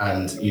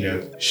and,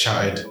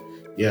 shouted,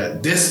 yeah,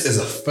 this is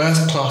a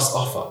first class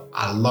offer.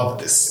 I love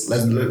this.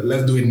 Let's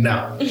do it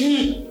now.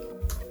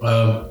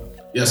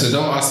 So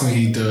don't ask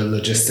me the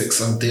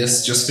logistics of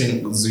this. Just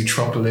think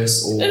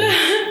Zootropolis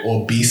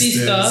or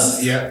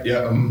Beastars.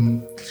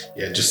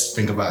 Yeah, just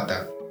think about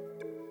that.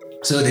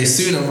 So they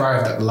soon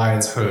arrived at the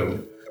lion's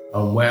home,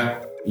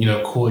 where,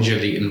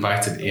 cordially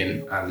invited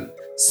in and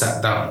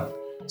sat down.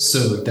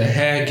 So the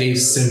hare gave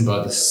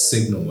Simba the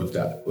signal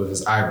with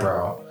his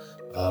eyebrow,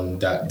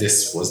 that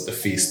this was the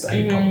feast that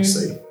he promised.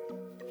 So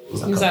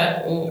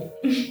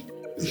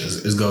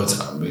it's go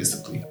time,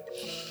 basically.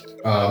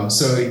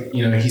 So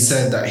he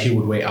said that he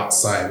would wait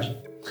outside.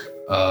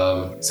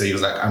 So he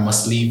was like, I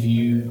must leave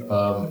you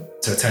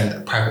to attend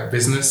a private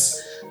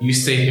business. You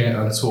stay here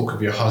and talk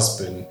with your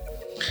husband.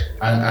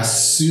 And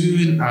as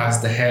soon as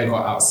the hare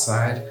got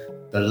outside,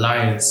 the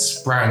lion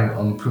sprang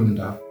on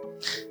Punda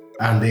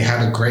and they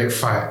had a great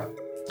fight.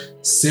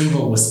 Simba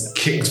was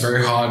kicked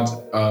very hard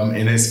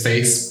in his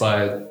face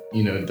by,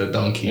 the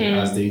donkey,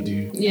 as they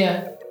do.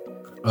 Yeah.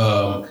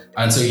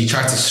 And so he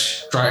tried to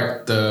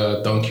strike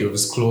the donkey with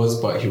his claws,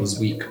 but he was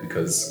weak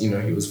because, he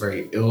was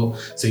very ill.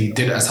 So he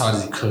did it as hard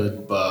as he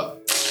could,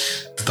 but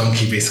the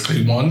donkey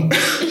basically won.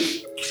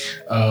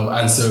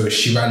 And so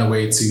she ran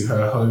away to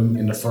her home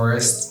in the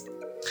forest.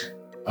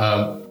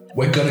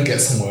 We're gonna get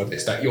some more of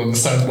this. Like, you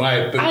understand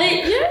why?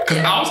 Because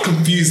I was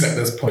confused at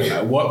this point.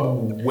 Like,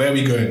 where are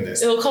we going with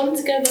this? It'll come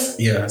together.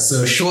 Yeah.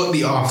 So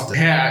shortly after,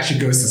 Hare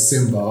actually goes to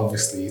Simba,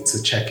 obviously,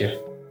 to check if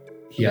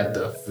he had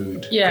the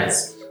food.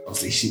 Yes. Yeah.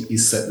 Obviously, he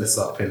set this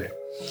up, innit?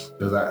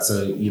 So that,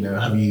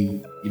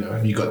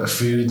 have you got the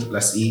food?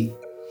 Let's eat.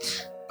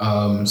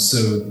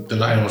 So the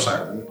lion was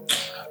like,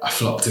 I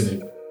flopped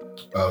in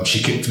it.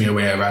 She kicked me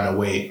away. I ran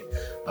away.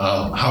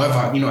 However,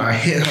 I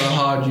hit her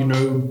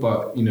hard,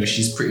 but,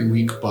 she's pretty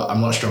weak, but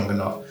I'm not strong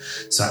enough,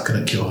 so I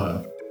couldn't kill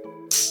her.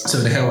 So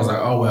the hare was like,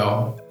 oh,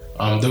 well,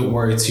 don't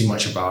worry too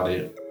much about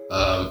it.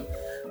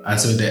 And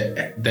so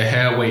the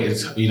hare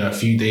waited, a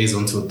few days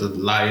until the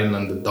lion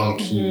and the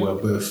donkey were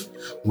both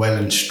well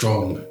and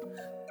strong.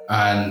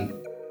 And,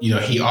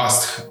 he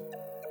asked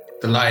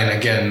the lion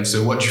again,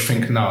 so what do you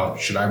think now?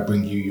 Should I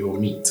bring you your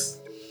meat?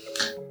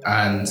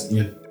 And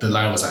the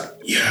lion was like,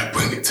 yeah,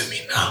 bring it to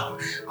me now.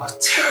 I'll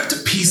tear it to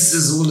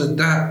pieces, all of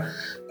that.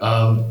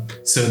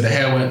 So the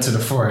hare went to the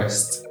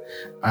forest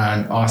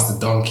and asked the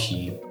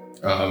donkey,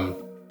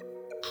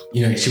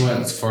 she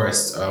went to the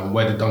forest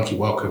where the donkey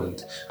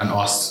welcomed and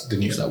asked the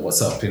news, like,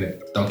 what's up,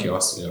 innit? The donkey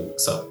asked,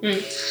 what's up?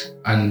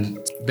 And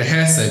the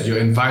hare said, you're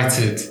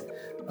invited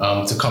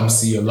to come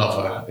see your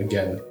lover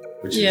again,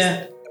 which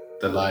is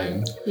the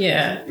lion.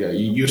 Yeah. Yeah,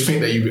 you'd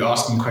think that you'd be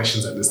asking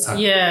questions at this time.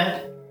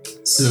 Yeah.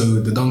 So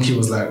the donkey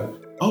was like,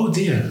 oh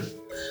dear,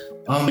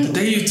 the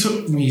day you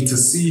took me to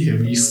see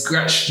him, you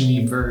scratched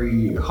me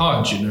very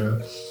hard,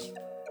 and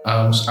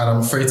I'm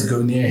afraid to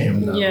go near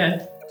him now.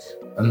 Yeah.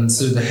 And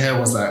so the hare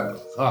was like,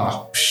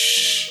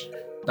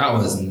 that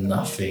was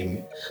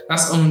nothing.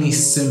 That's only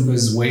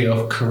Simba's way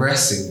of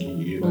caressing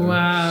you,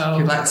 Wow.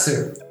 He likes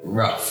it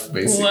rough,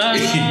 basically.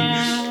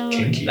 Wow.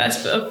 Kinky.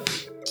 That's a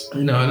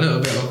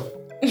little bit of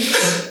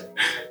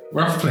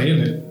rough play,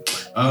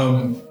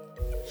 innit?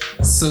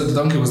 So the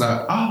donkey was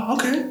like, oh,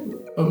 okay,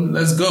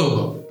 let's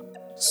go.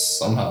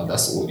 Somehow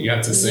that's all you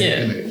had to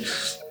say,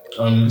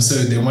 innit? So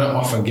they went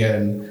off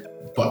again,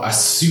 but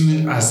as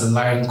soon as the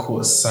lion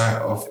caught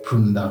sight of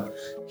Punda,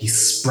 he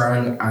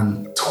sprang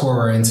and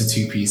tore her into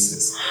two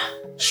pieces.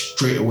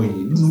 Straight away,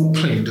 no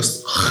play,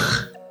 just...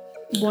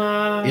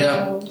 Wow.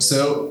 Yeah,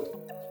 so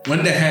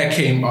when the hare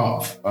came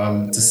up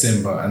to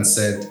Simba and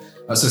said...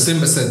 so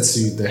Simba said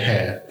to the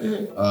hare,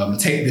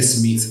 take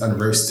this meat and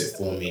roast it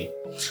for me.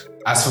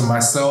 As for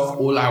myself,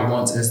 all I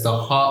want is the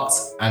heart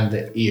and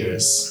the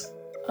ears.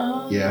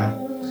 Yeah.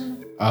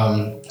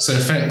 So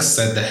thanks,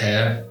 said the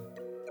hare,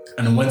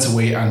 and went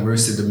away and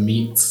roasted the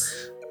meat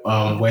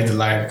where the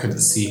lion couldn't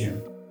see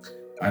him.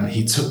 And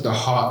he took the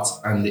heart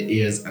and the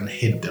ears and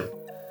hid them.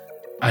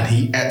 And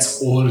he ate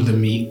all the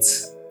meat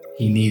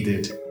he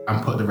needed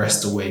and put the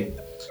rest away.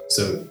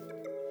 So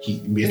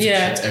We had to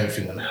protect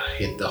everything and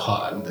hid the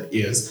heart and the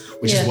ears,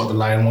 which is what the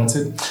lion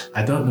wanted.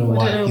 I don't know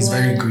why. He's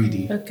very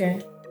greedy.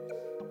 Okay.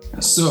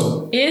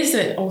 So ears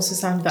don't also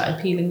sound that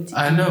appealing to you.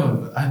 I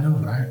know,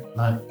 right?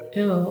 Like,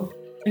 ew.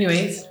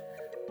 Anyways,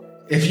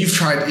 if you've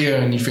tried ear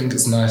and you think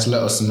it's nice,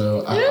 let us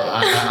know.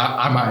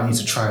 I might need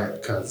to try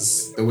it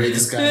because the way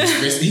this guy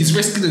he's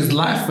risking his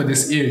life for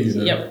this ear, you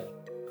know. Yep.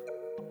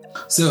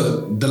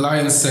 So the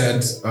lion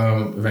said,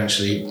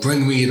 eventually,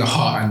 bring me the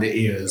heart and the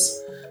ears.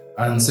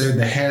 And so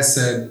the hare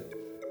said,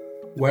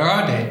 where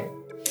are they?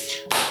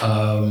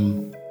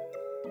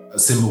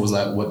 Simba was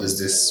like, what does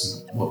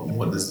this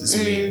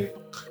mean?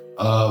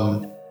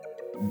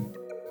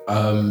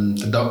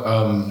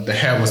 The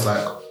hare was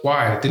like,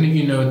 why? Didn't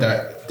you know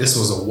that this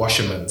was a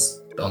washerman's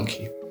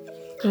donkey?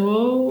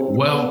 Oh.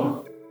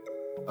 Well,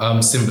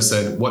 Simba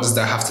said, what does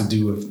that have to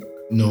do with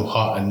no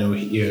heart and no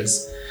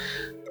ears?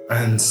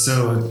 And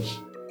so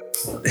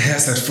the hare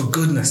said, for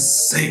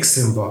goodness sake,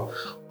 Simba,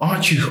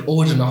 aren't you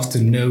old enough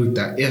to know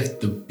that if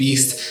the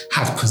beast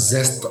had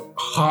possessed the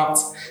heart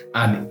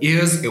and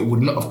ears, it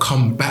would not have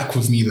come back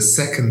with me the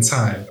second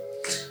time?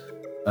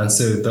 And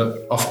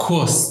so, of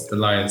course, the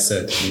lion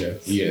said,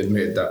 he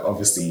admitted that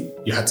obviously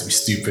you had to be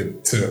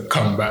stupid to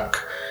come back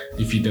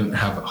if you didn't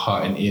have a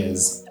heart and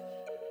ears.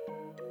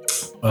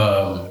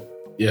 So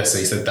he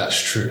said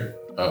that's true.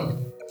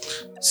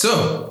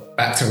 So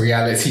back to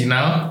reality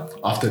now.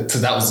 So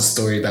that was the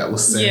story that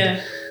was said.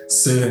 Yeah.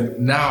 So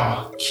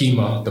now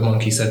Kima, the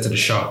monkey, said to the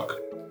shark,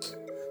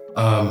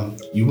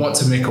 you want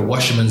to make a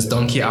washerman's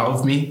donkey out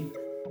of me?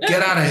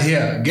 Get out of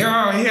here,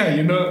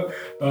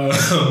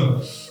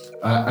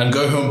 and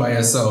go home by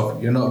yourself.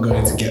 You're not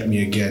going to get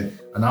me again.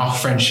 And our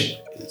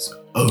friendship is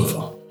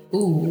over.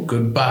 Ooh.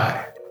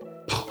 Goodbye,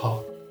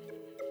 Papa.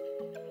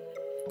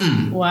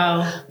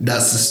 Wow.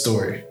 That's the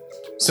story.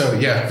 So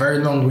yeah, very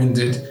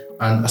long-winded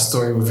and a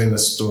story within a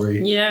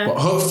story. Yeah. But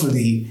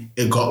hopefully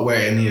it got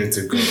where it needed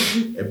to go.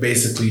 It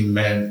basically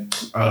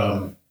meant,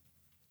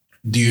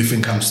 do you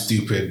think I'm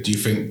stupid? Do you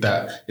think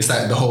that it's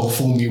like the whole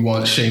fool me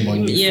once, shame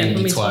on you,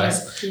 fool me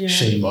twice,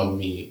 shame on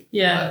me.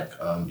 Yeah.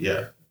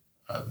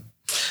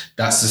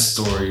 That's the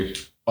story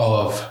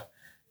of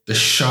the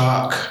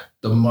shark,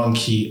 the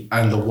monkey,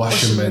 and the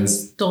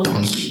washerman's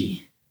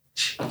donkey.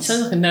 Sounds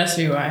like a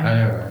nursery rhyme. I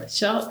know, right?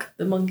 Shark,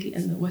 the monkey,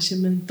 and the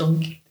washerman's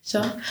donkey.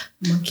 Shark,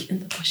 the monkey,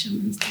 and the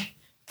washerman's donkey.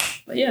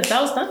 But yeah,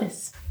 that was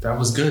nice. That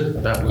was good.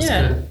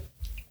 Good.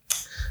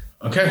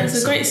 Okay.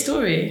 It's a great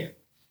story.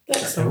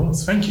 It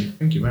was. Thank you.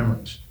 Thank you very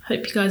much.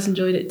 Hope you guys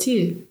enjoyed it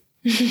too.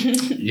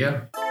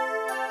 Yeah.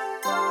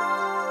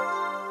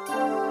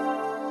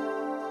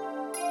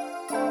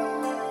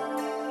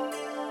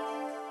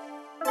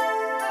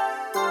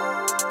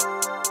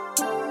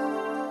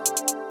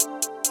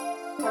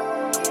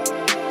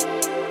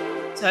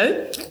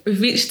 So,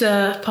 we've reached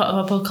the part of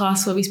our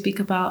podcast where we speak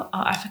about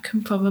our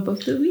African proverb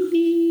of the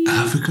week.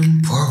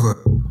 African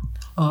proverb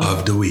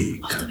of the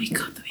week. Of the week.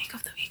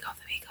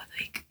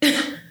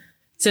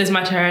 So it's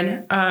my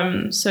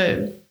turn.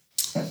 So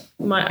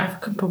my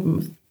African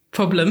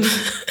problem.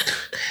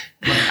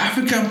 My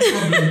African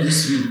problem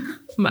this week.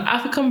 My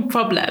African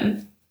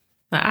problem.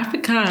 My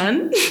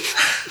African.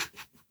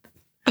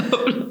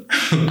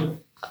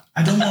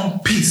 I don't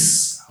want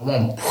peace. I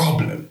want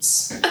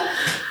problems.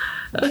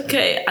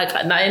 Okay, I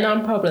got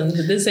 99 problems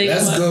with this.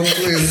 Let's go,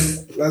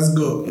 please. Let's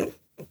go.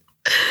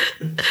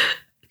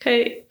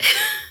 Okay.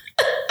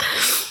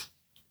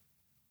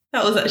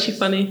 That was actually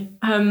funny.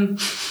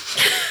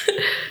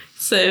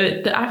 So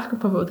the African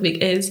proverb of the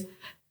week is,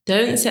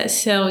 don't set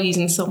sail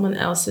using someone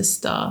else's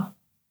star.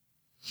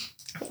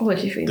 What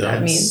do you think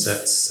that means? Don't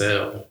set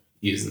sail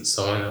using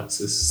someone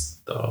else's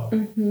star.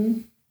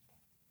 Mm-hmm.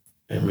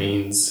 It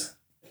means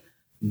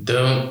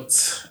don't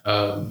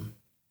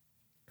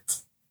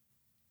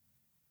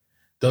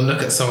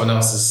look at someone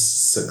else's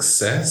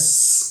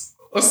success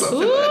or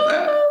something like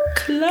that.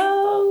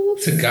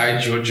 Close. To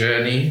guide your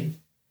journey.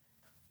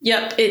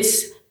 Yep,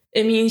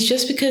 it means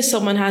just because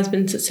someone has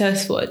been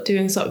successful at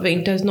doing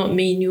something does not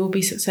mean you will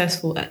be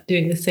successful at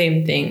doing the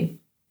same thing.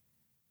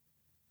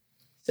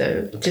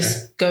 So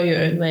just go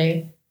your own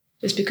way.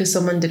 Just because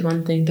someone did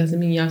one thing doesn't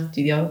mean you have to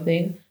do the other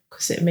thing,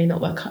 because it may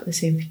not work out the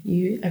same for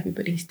you.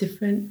 Everybody's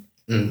different.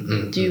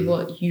 Do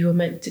what you were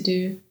meant to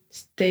do.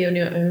 Stay on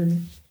your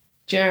own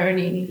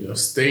journey.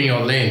 Stay in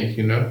your lane,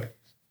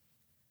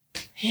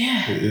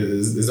 Yeah.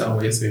 Is that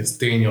what you're saying?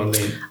 Stay in your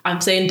lane.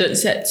 I'm saying don't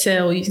set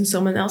sail using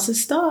someone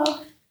else's star.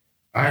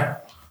 All right.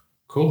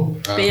 Cool.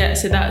 But yeah,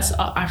 so that's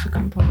our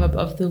African proverb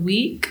of the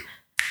week,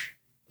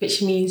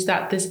 which means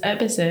that this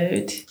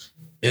episode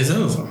is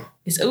over.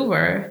 It's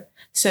over.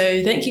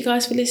 So thank you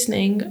guys for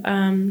listening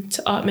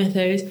to Art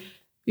Mythos.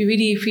 We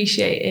really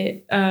appreciate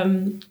it.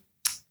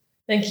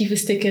 Thank you for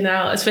sticking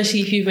out,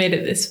 especially if you've made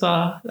it this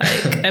far,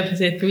 like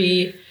episode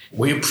 3.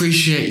 We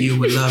appreciate you.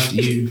 We love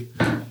you.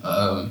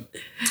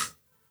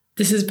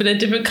 This has been a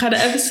different kind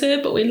of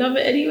episode, but we love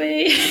it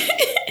anyway.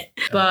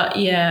 But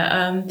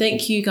yeah,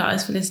 thank you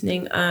guys for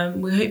listening.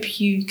 We hope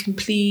you can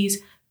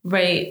please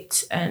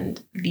rate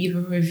and leave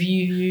a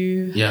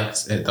review.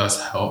 Yes, it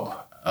does help.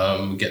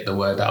 get the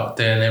word out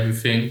there and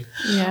everything.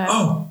 Yeah.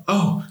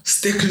 Oh,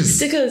 stickers.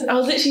 Stickers. I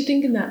was literally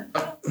thinking that.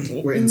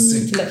 We're in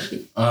sync.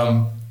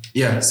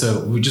 Yeah,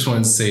 so we just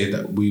wanted to say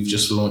that we've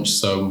just launched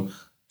some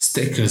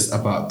stickers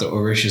about the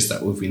Orishas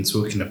that we've been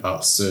talking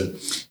about. So,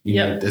 you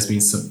know, there's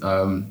been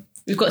some...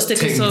 we've got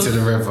stickers Take Me to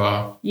the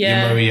River,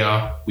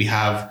 Maria. We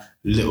have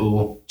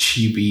little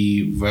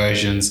chibi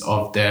versions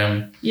of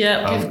them.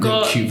 Yeah, we've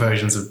got cute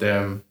versions of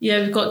them.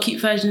 Yeah, we've got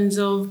cute versions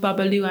of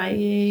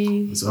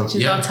Babaluaye, which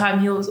is our Time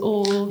Heals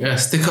All. Yeah,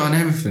 stick it on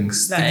everything.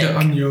 Stick it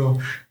on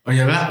your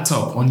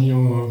laptop, on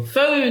your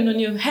phone, on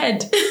your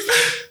head.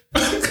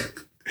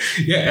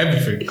 Yeah,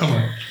 everything. Come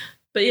on.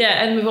 But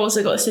yeah, and we've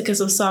also got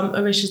stickers of some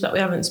Orishas that we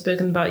haven't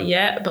spoken about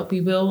yet, but we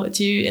will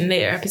do in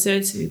later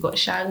episodes. So we've got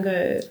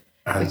Shango.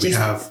 And we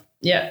have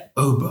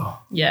Oba.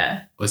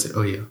 Yeah. Was it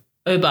Oya?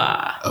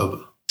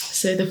 Oba.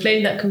 So the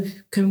flame that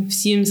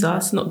consumes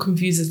us, not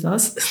confuses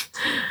us,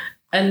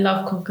 and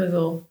love conquers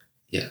all.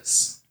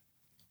 Yes.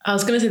 I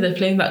was going to say the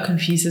flame that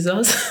confuses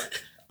us.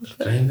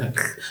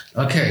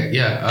 Okay,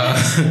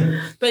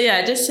 yeah. But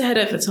yeah, just head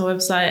over to our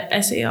website,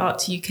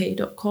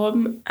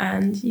 saartuk.com,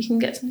 and you can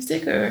get some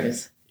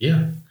stickers.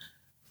 Yeah.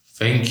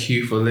 Thank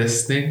you for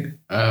listening.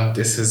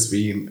 This has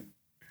been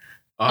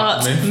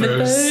Art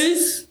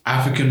Mythos,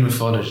 African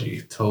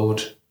mythology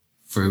told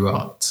through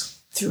art.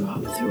 Through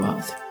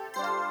art.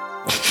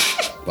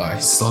 By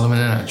Solomon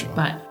and Adjel.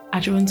 By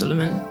Adjel and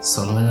Solomon.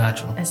 Solomon and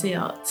Adjel. SA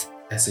Art.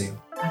 SA.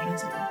 Adjel and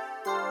Solomon.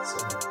 So.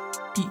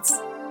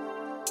 Peace.